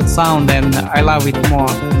his old sound and I love it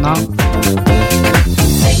more, no?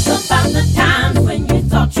 Think about the times when you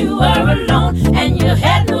thought you were alone and you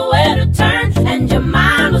had nowhere to turn and your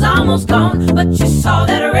mind was almost gone, but you saw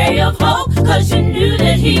that ray of hope, cause you knew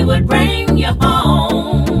that he would bring you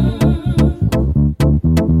home.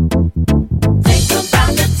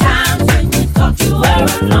 You were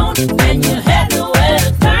alone and you had nowhere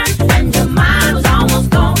to turn and your mind was almost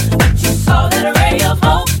gone, but you saw that ray of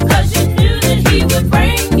hope, cause you knew that he would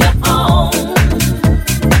bring you home.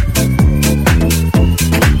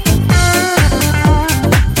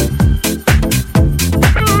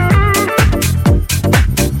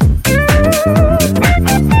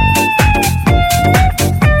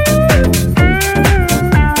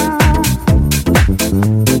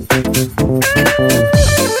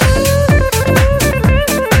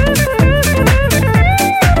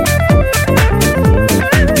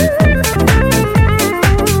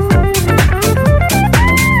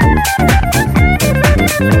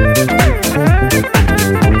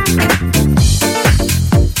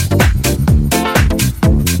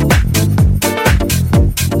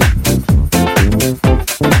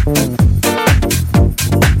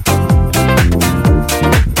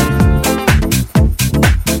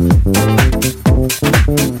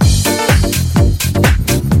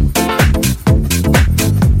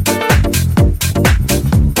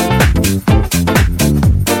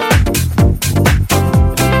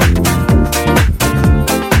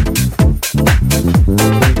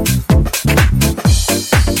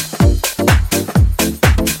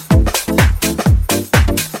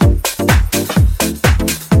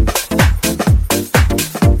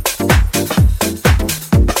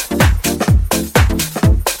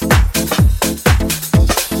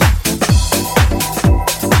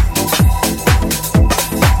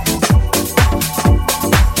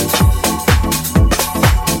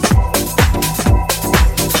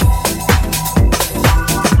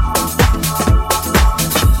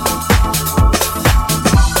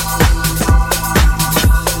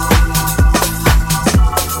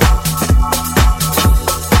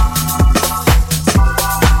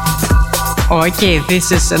 Okay,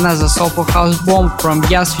 this is another soulful house bomb from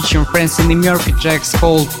Yass featuring friends in the Murphy Jacks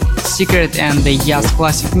called Secret and the Yass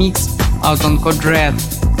classic mix out on Code Red.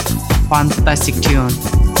 Fantastic tune.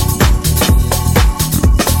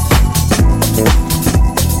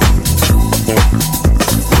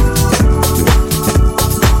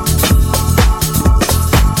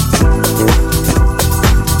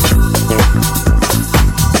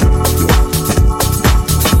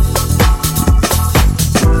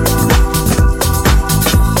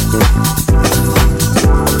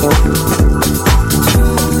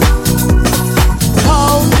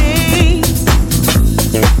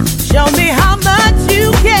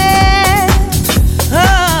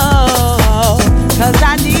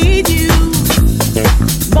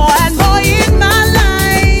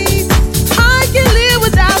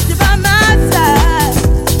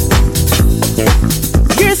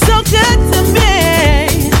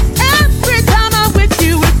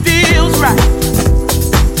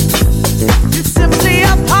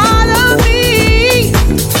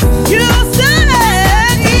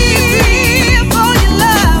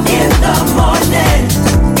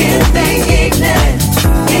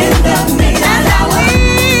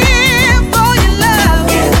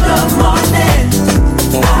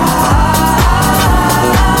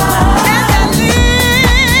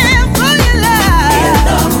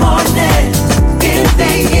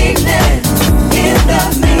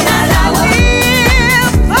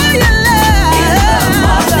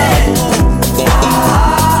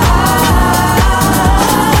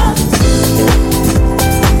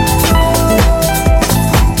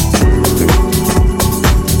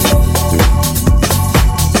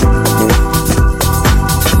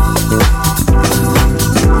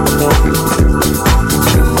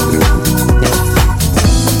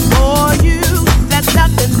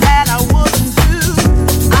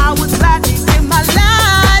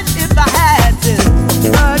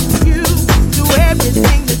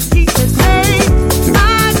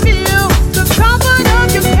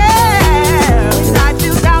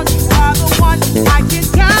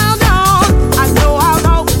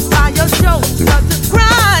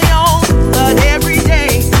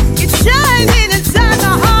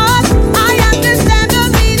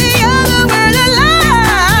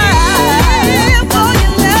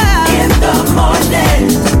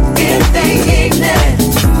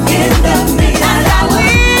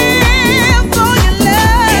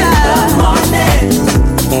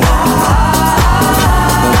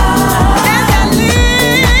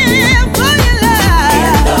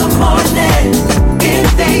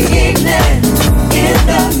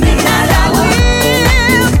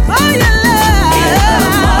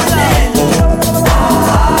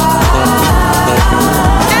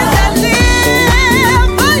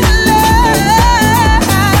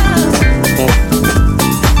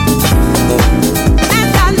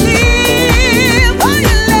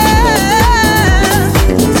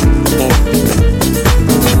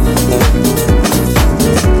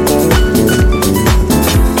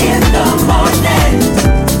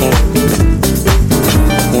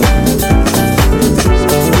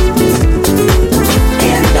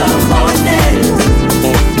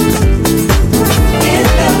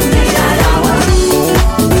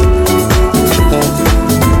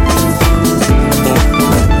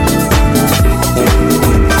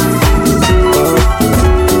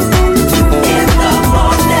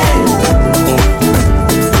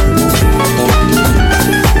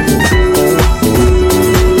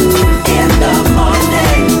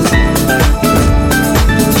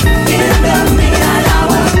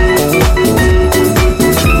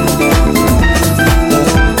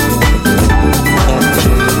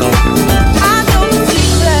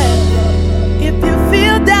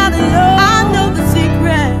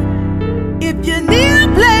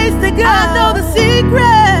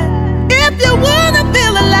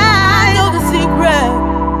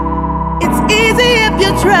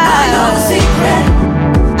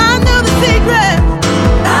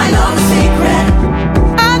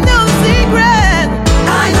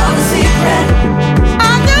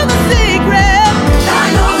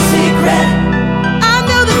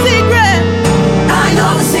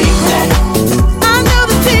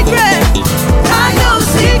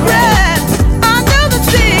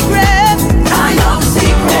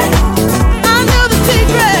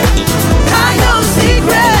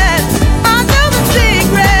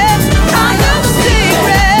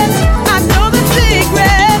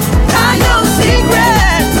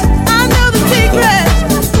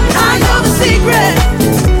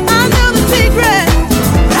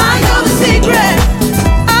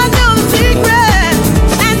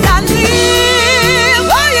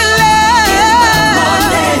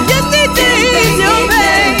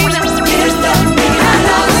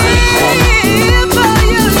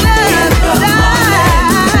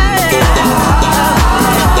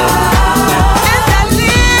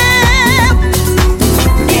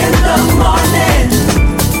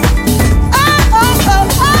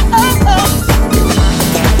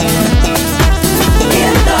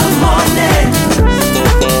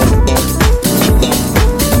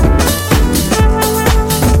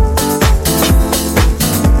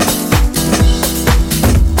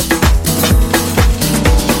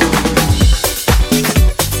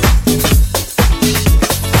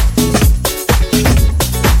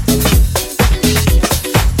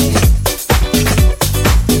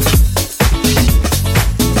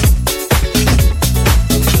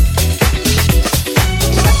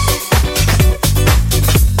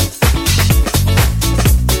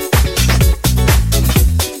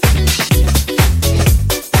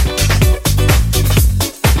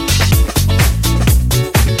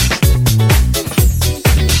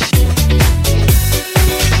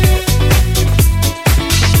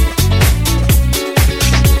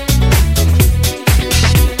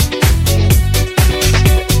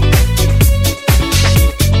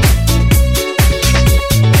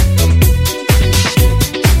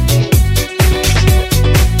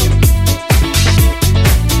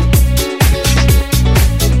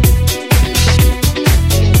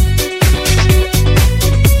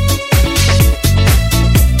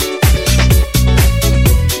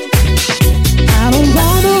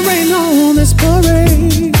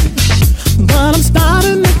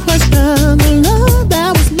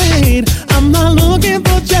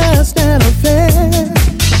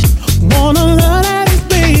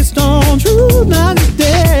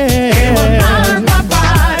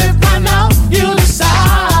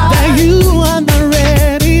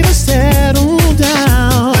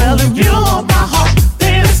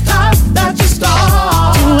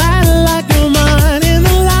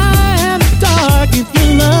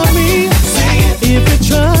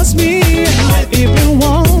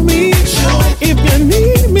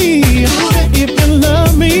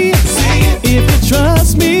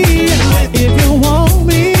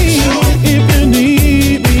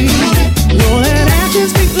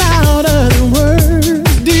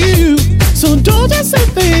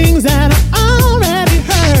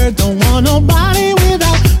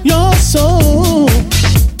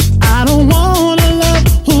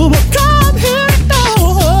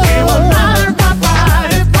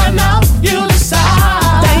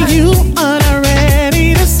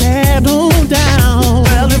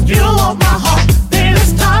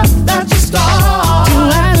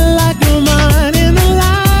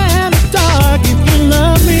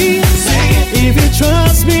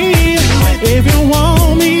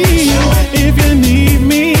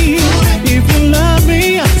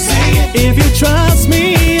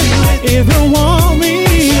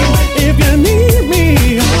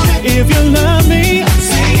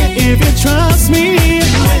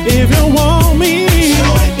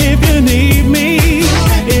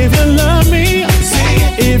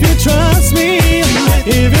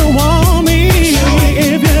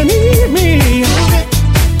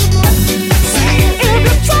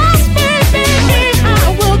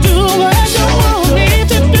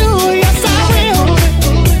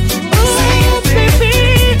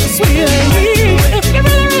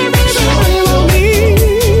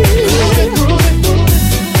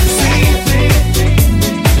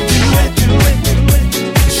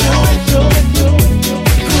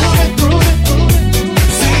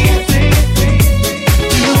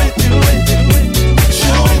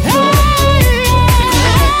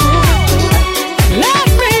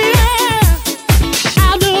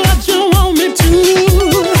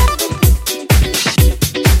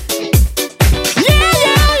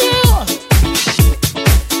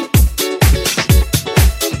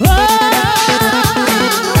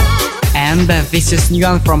 This is new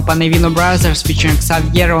one from Panevino Brothers featuring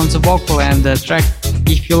Xavier on the vocal, and the track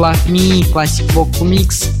If You Love Me, classic vocal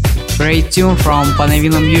mix. Great tune from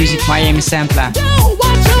Panevino Music Miami Sampler.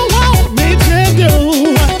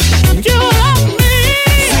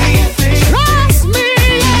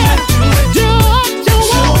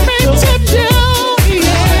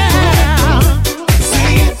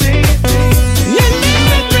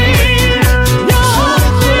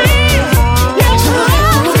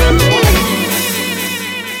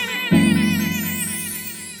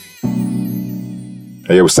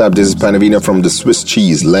 Hey, what's up? This is Panevino from the Swiss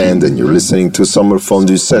Cheese Land, and you're listening to Summer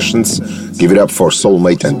Fondue Sessions. Give it up for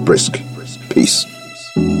Soulmate and Brisk. Peace.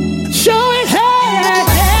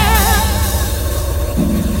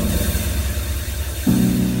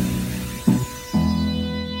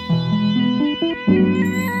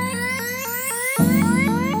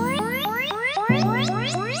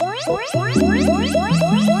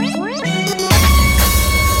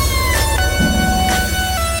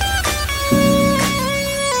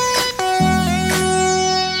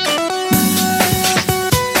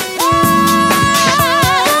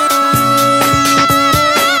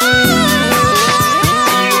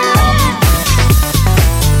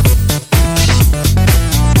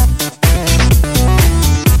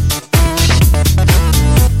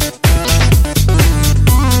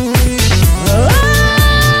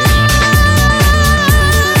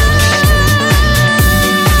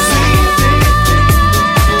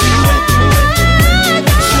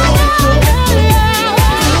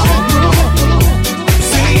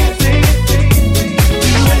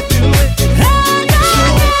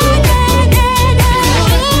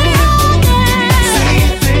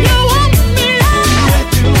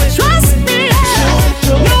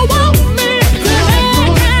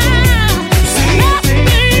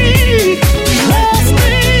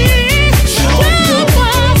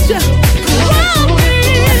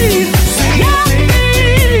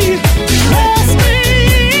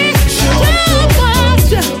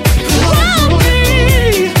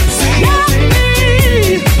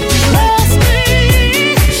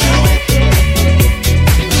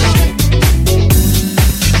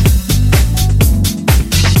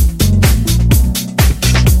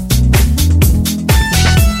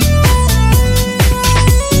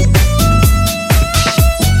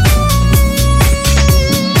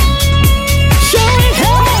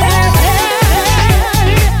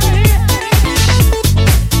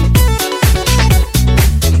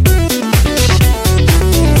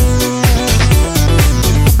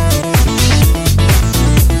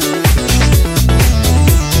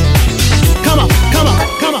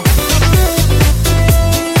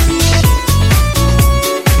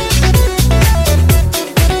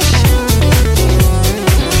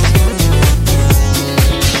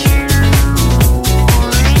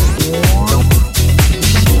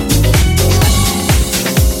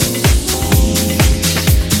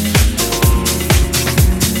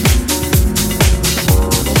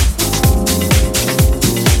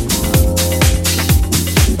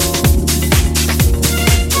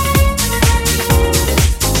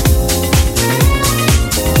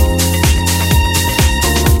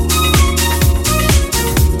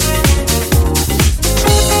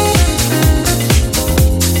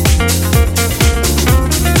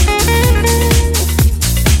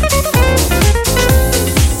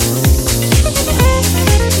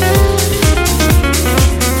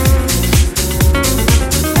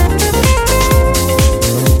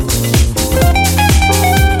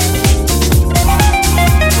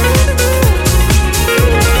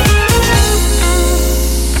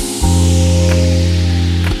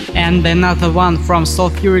 And another one from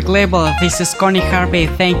Sulfuric label. This is Connie Harvey,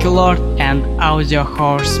 Thank You Lord, and Audio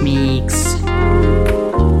Horse Mix.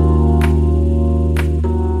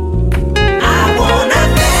 I wanna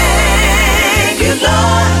thank you,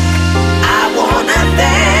 Lord. I wanna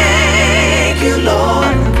thank you,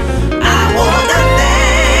 Lord. I wanna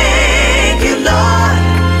thank you, Lord.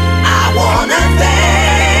 I wanna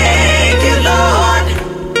thank you, Lord.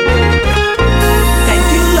 Thank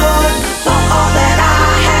you, Lord, for all that I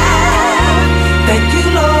have. Thank you,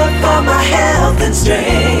 Lord, for my health and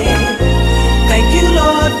strength. Thank you,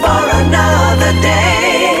 Lord, for another day.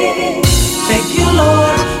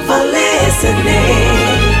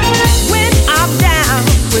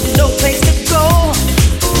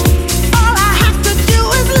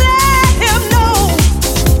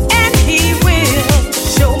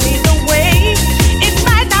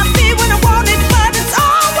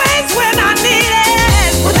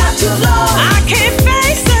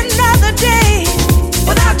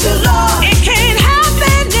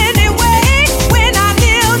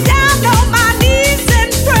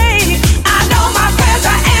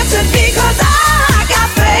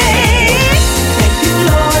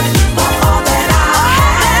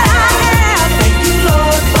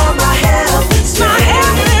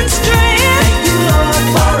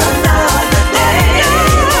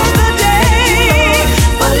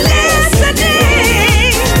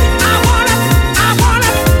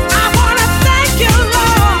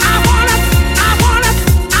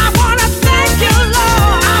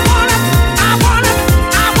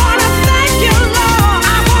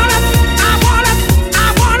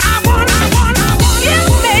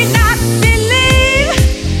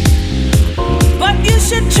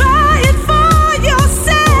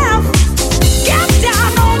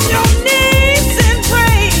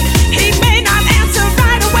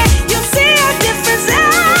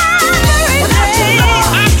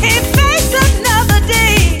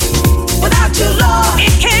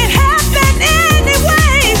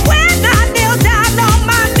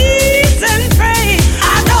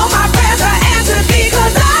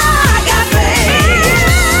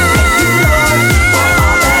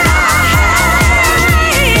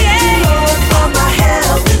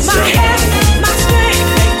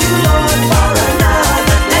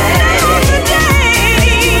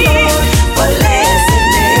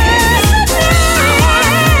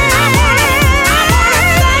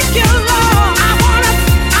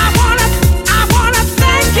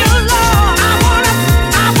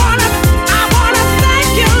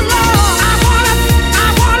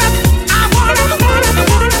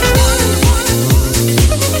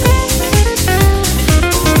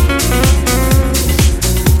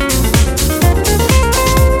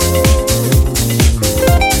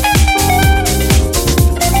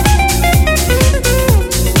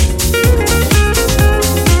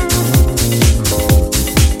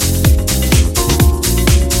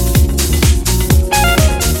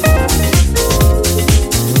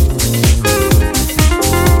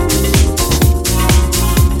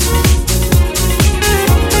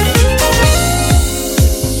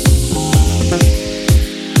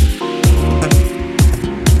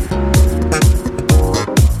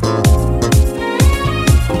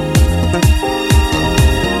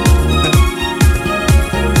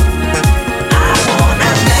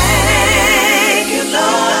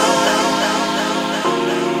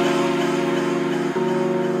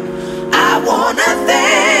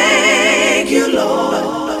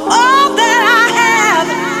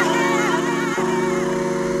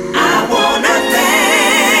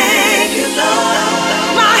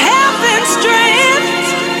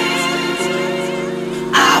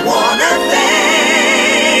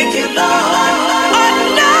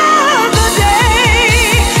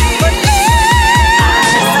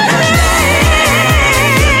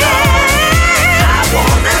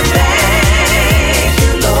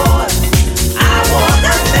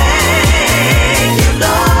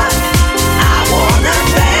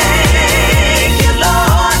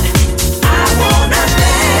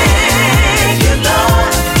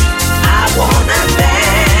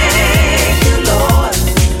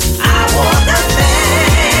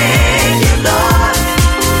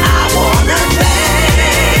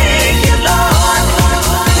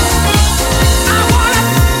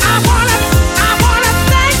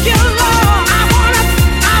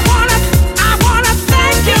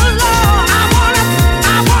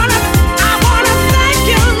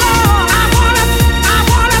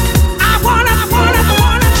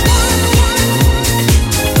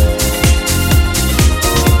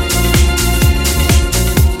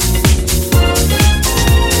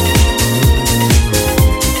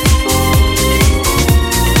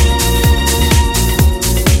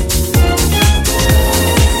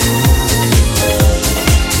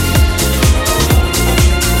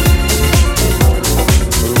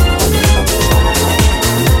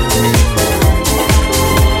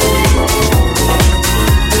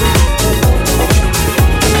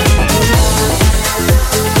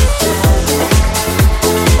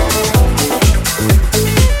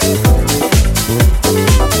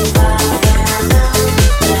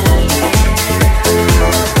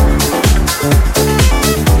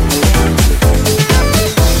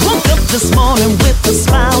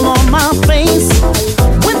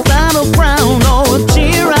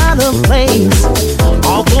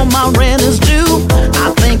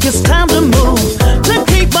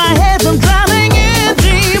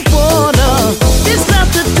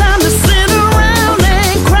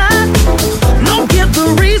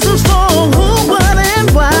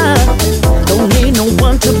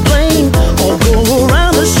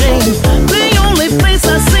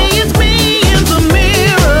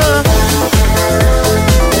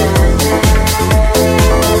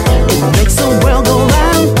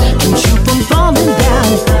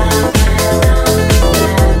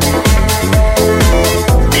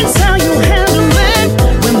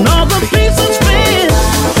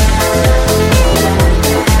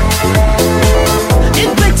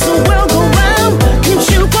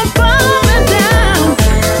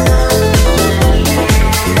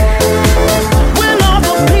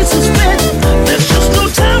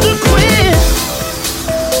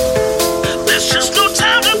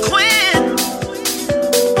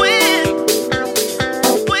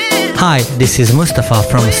 this is Mustafa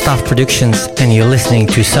from Staff Productions, and you're listening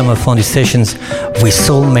to Summer Fondue Sessions with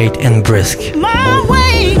Soulmate and Brisk.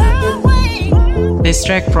 This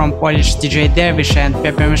track from Polish DJ Dervish and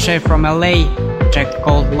Pepe Miche from LA, track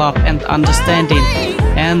called Love and Understanding,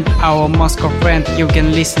 and our Moscow friend you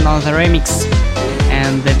can listen on the remix.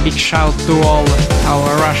 And a big shout to all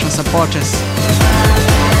our Russian supporters.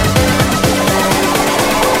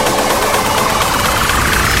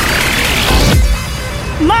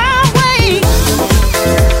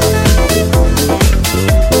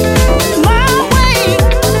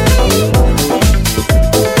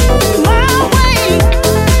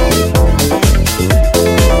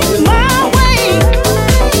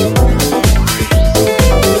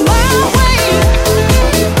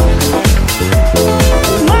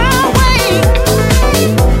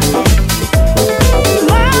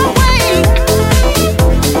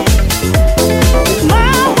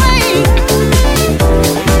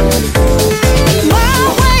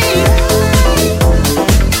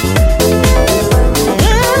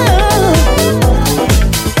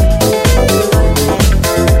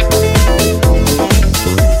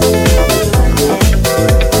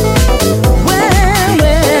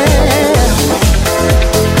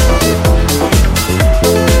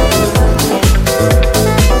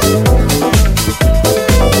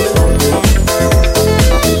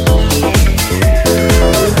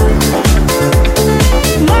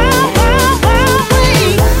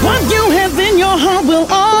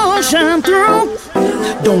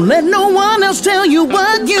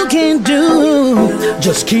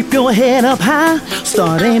 Just keep your head up high,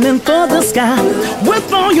 start aiming for the sky.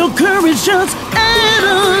 With all your courage, just add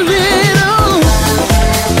a little.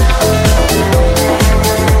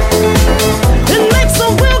 It makes the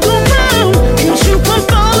world go round, keeps you from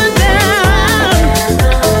falling down.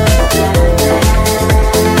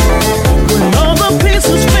 When all the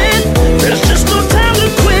pieces fit, there's just no time to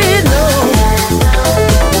quit, no.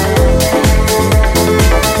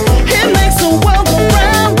 It makes the world go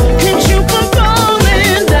round, keeps you from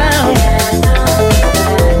falling down.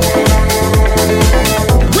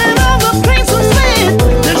 When all the pieces fit,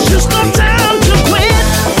 there's just no time.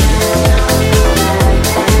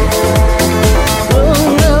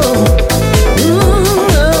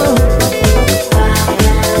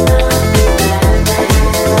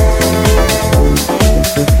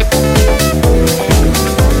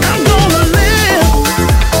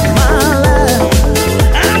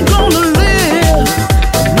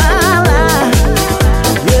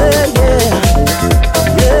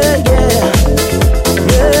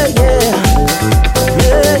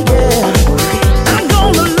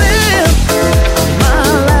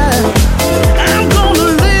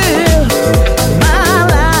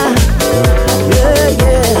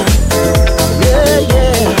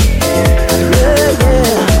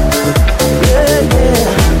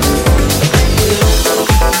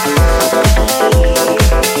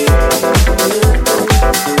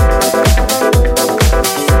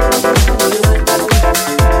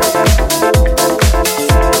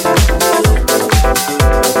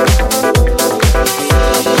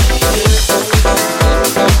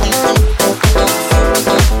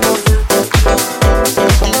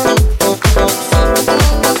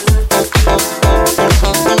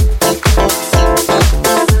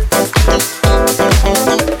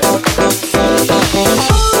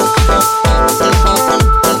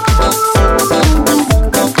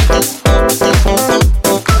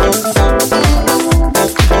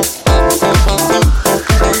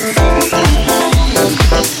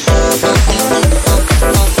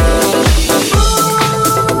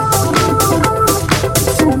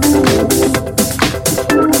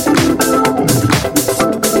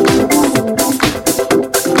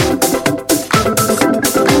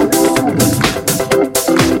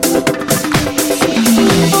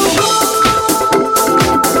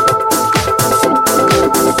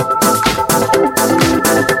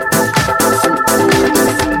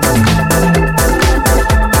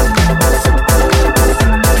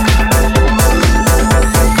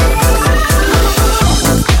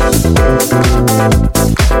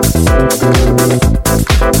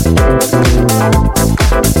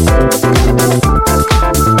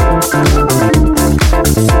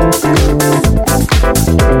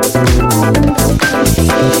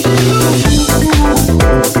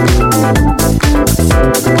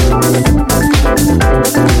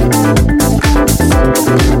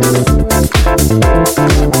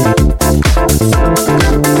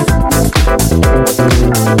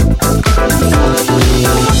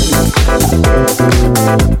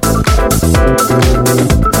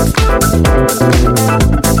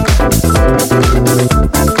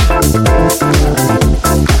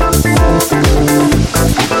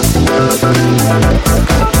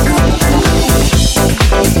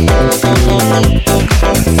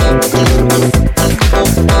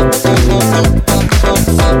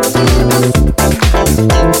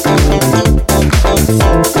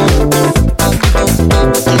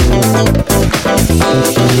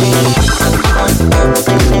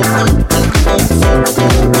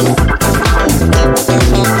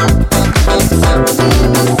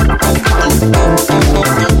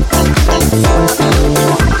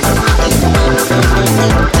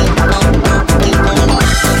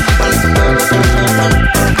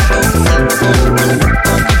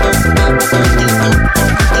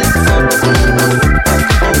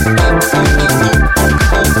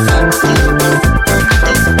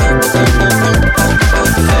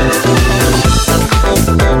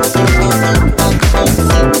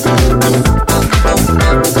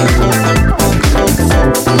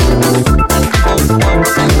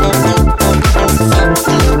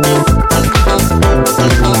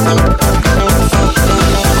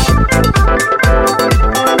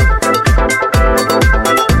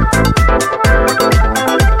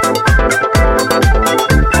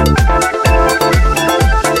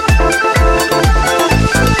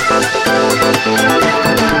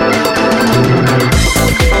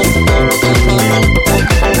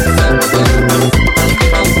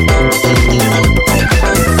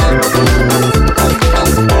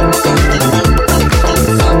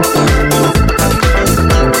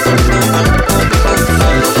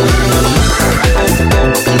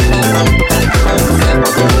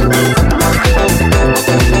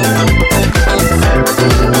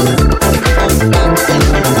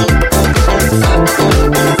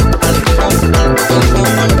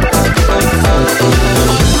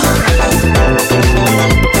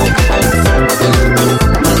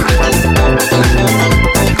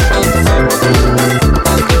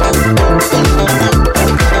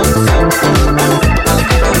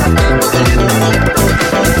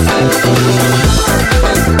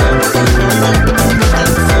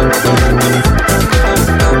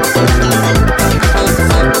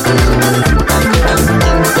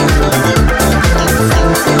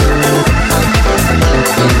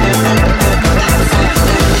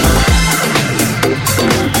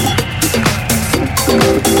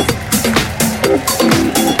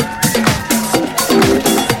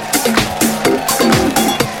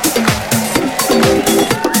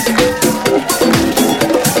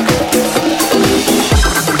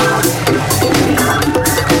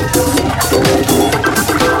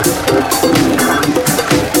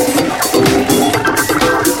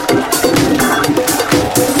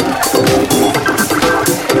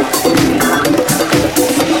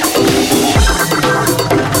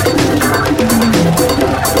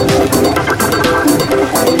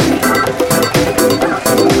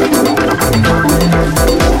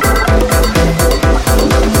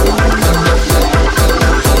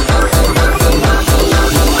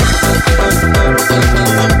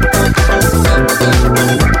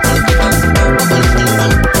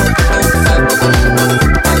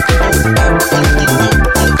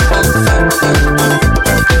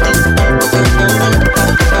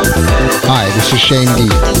 Shane D.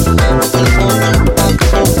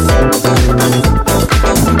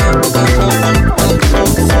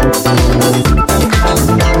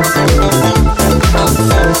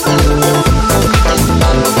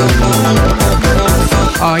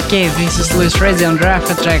 Okay, this is Luis Reddy on draft.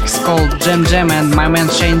 A track called Jam Jam, and my man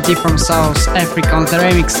Shane D from South Africa on the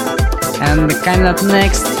remix. And kind of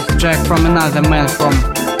next track from another man from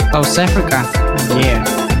South Africa. Yeah,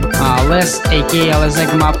 Les aka Lezeg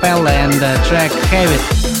Mapelle, and the track Have It,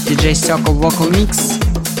 DJ Circle vocal mix.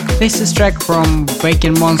 This is track from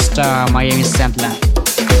Baking Monster Miami Sampler.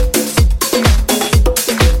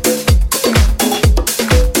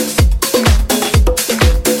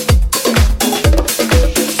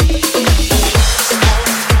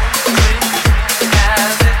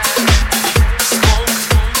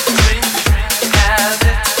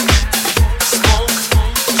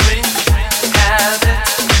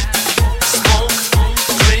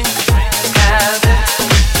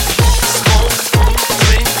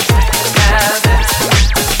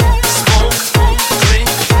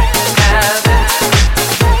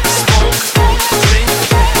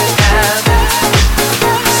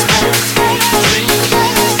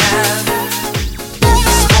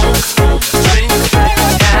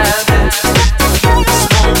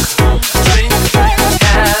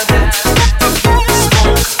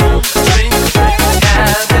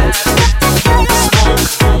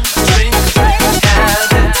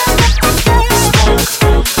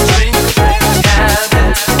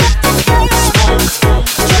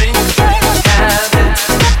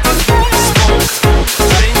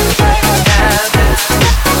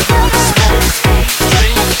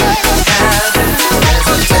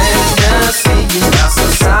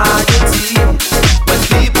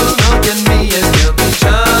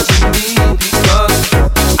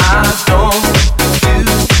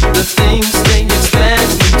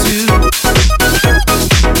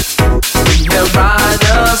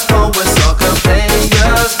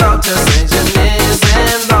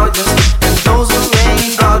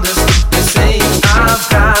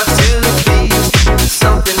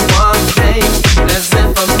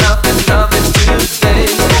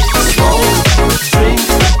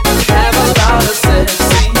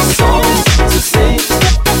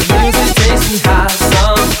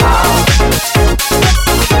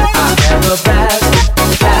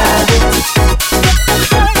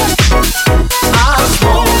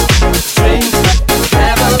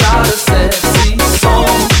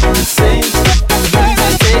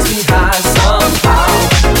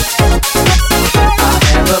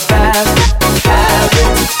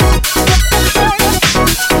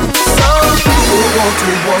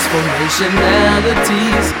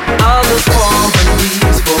 nationalities, others form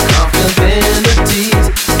beliefs for comfortabilities,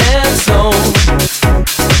 and so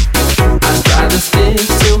I'd rather stick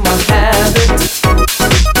to my habits.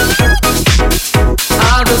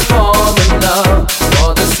 Others fall in love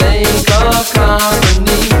for the sake of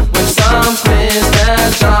company, when some quit their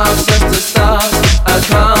jobs just to start a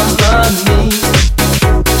company.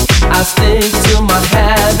 I stick to my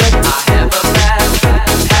habit. I have a bad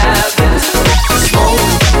habit.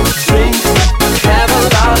 Smoke, drink, have a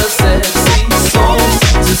lot of sexy songs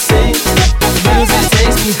to sing. Music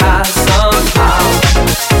takes me high somehow.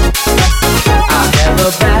 I have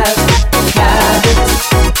a bad habit.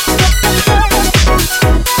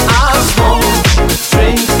 I smoke,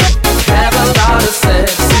 drink, have a lot of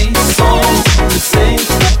sexy songs to sing.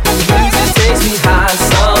 Music takes me high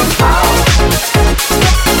somehow.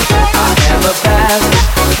 I have a bad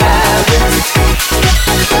habit.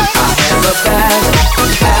 I have a bad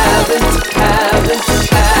habit, habit, habit,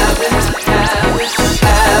 habit, habit,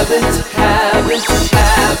 habit,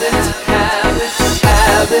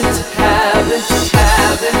 habit, habit, habit,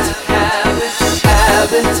 habit, habit,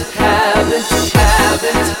 habit, habit,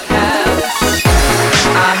 habit, habit.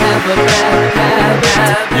 I have a bad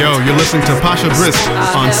habit. Yo, you're listening to Pasha Brisk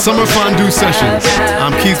on Summer Fondue Sessions.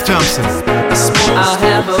 I'm Keith Thompson. I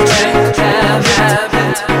have a drink habit.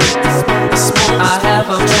 I have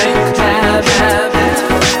a drink habit.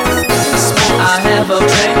 I have a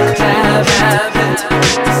drink habit.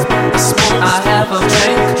 I have a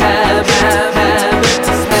drink habit.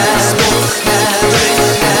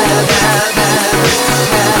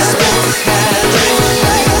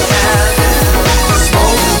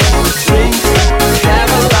 Smoke, drink,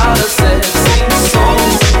 have a lot of sexy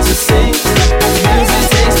songs to sing. Music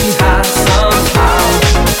takes me high somehow.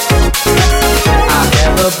 I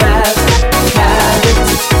have a bad habit.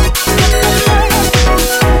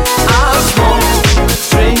 I smoke,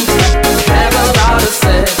 drink, have a lot of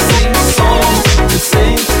sexy songs to sing.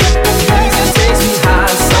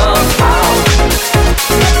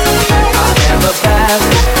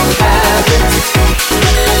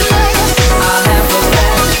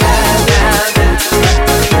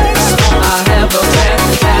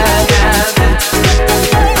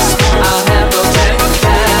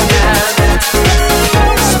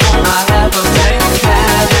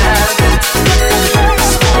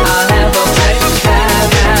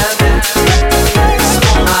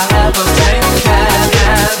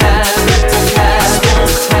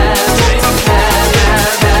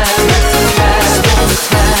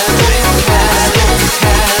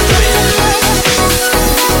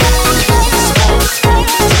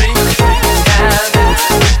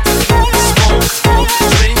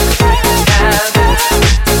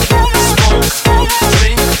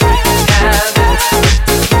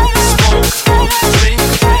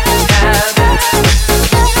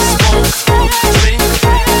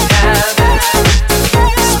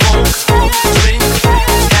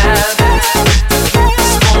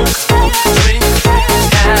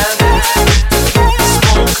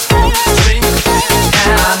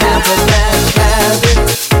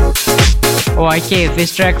 Okay,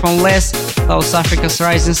 this track from Les, South Africa's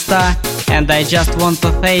Rising Star, and I just want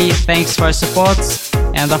to say thanks for your support,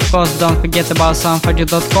 and of course don't forget about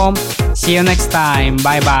soundfondue.com. See you next time,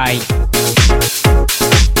 bye bye.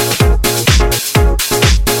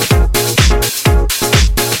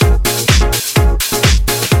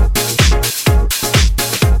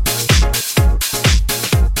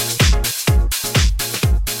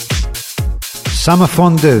 Summer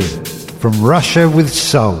Fondue from Russia with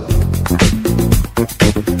Soul.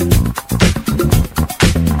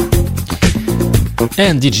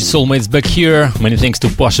 And DJ Soulmate's back here. Many thanks to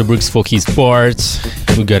Pasha Brisk for his part.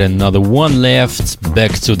 We got another one left.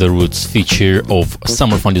 Back to the roots feature of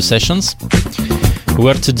Summer Fondue Sessions,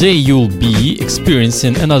 where today you'll be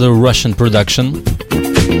experiencing another Russian production.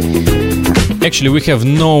 Actually, we have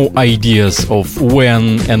no ideas of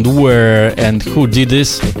when and where and who did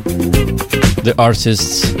this. The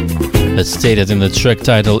artist that's stated in the track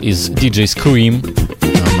title is DJ Scream.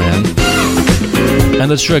 Oh man. And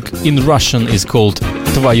the track in Russian is called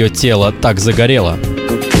Твое тело так загорело,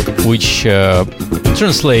 which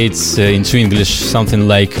translates into English something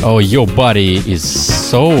like, oh, your body is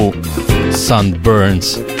so sunburned.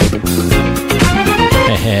 So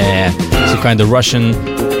kind of Russian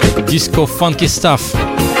disco funky stuff.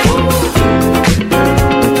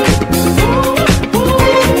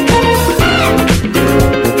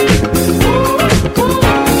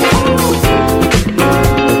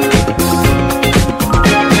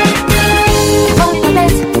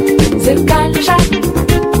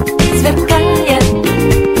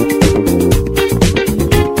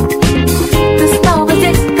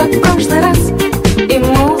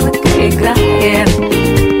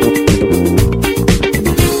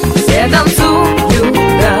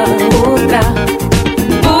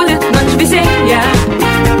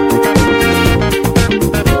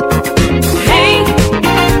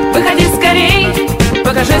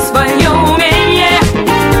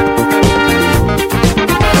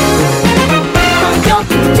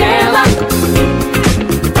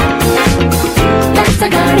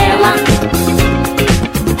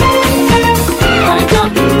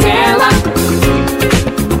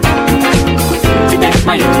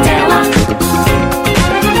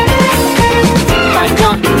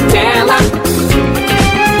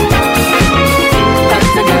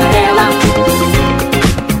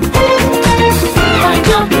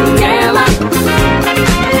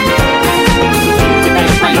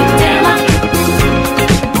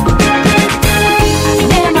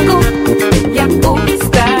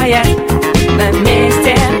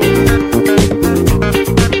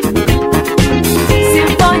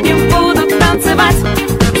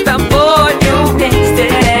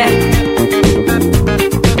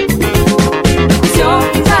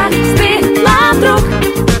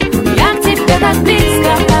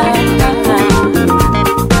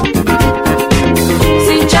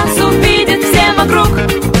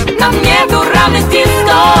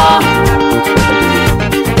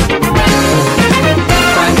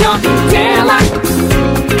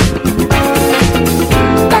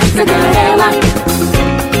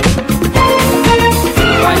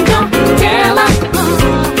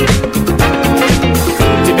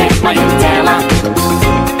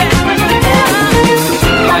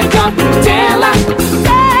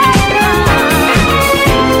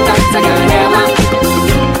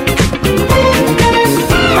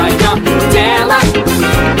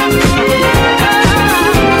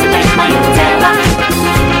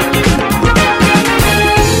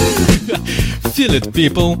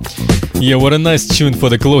 People, yeah, what a nice tune for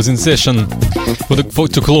the closing session,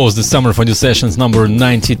 to close the Summer Fondue Sessions number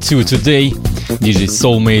 92 today. DJ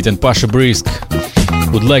Soulmate and Pasha Brisk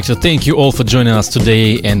would like to thank you all for joining us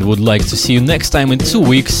today and would like to see you next time in 2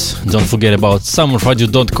 weeks. Don't forget about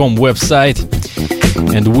soulful.com website,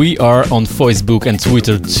 and we are on Facebook and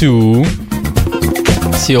Twitter too.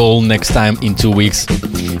 See you all next time in 2 weeks.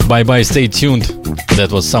 Bye bye, stay tuned. That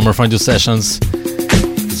was Summer Fondue Sessions.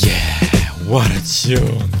 What a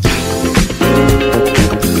tune.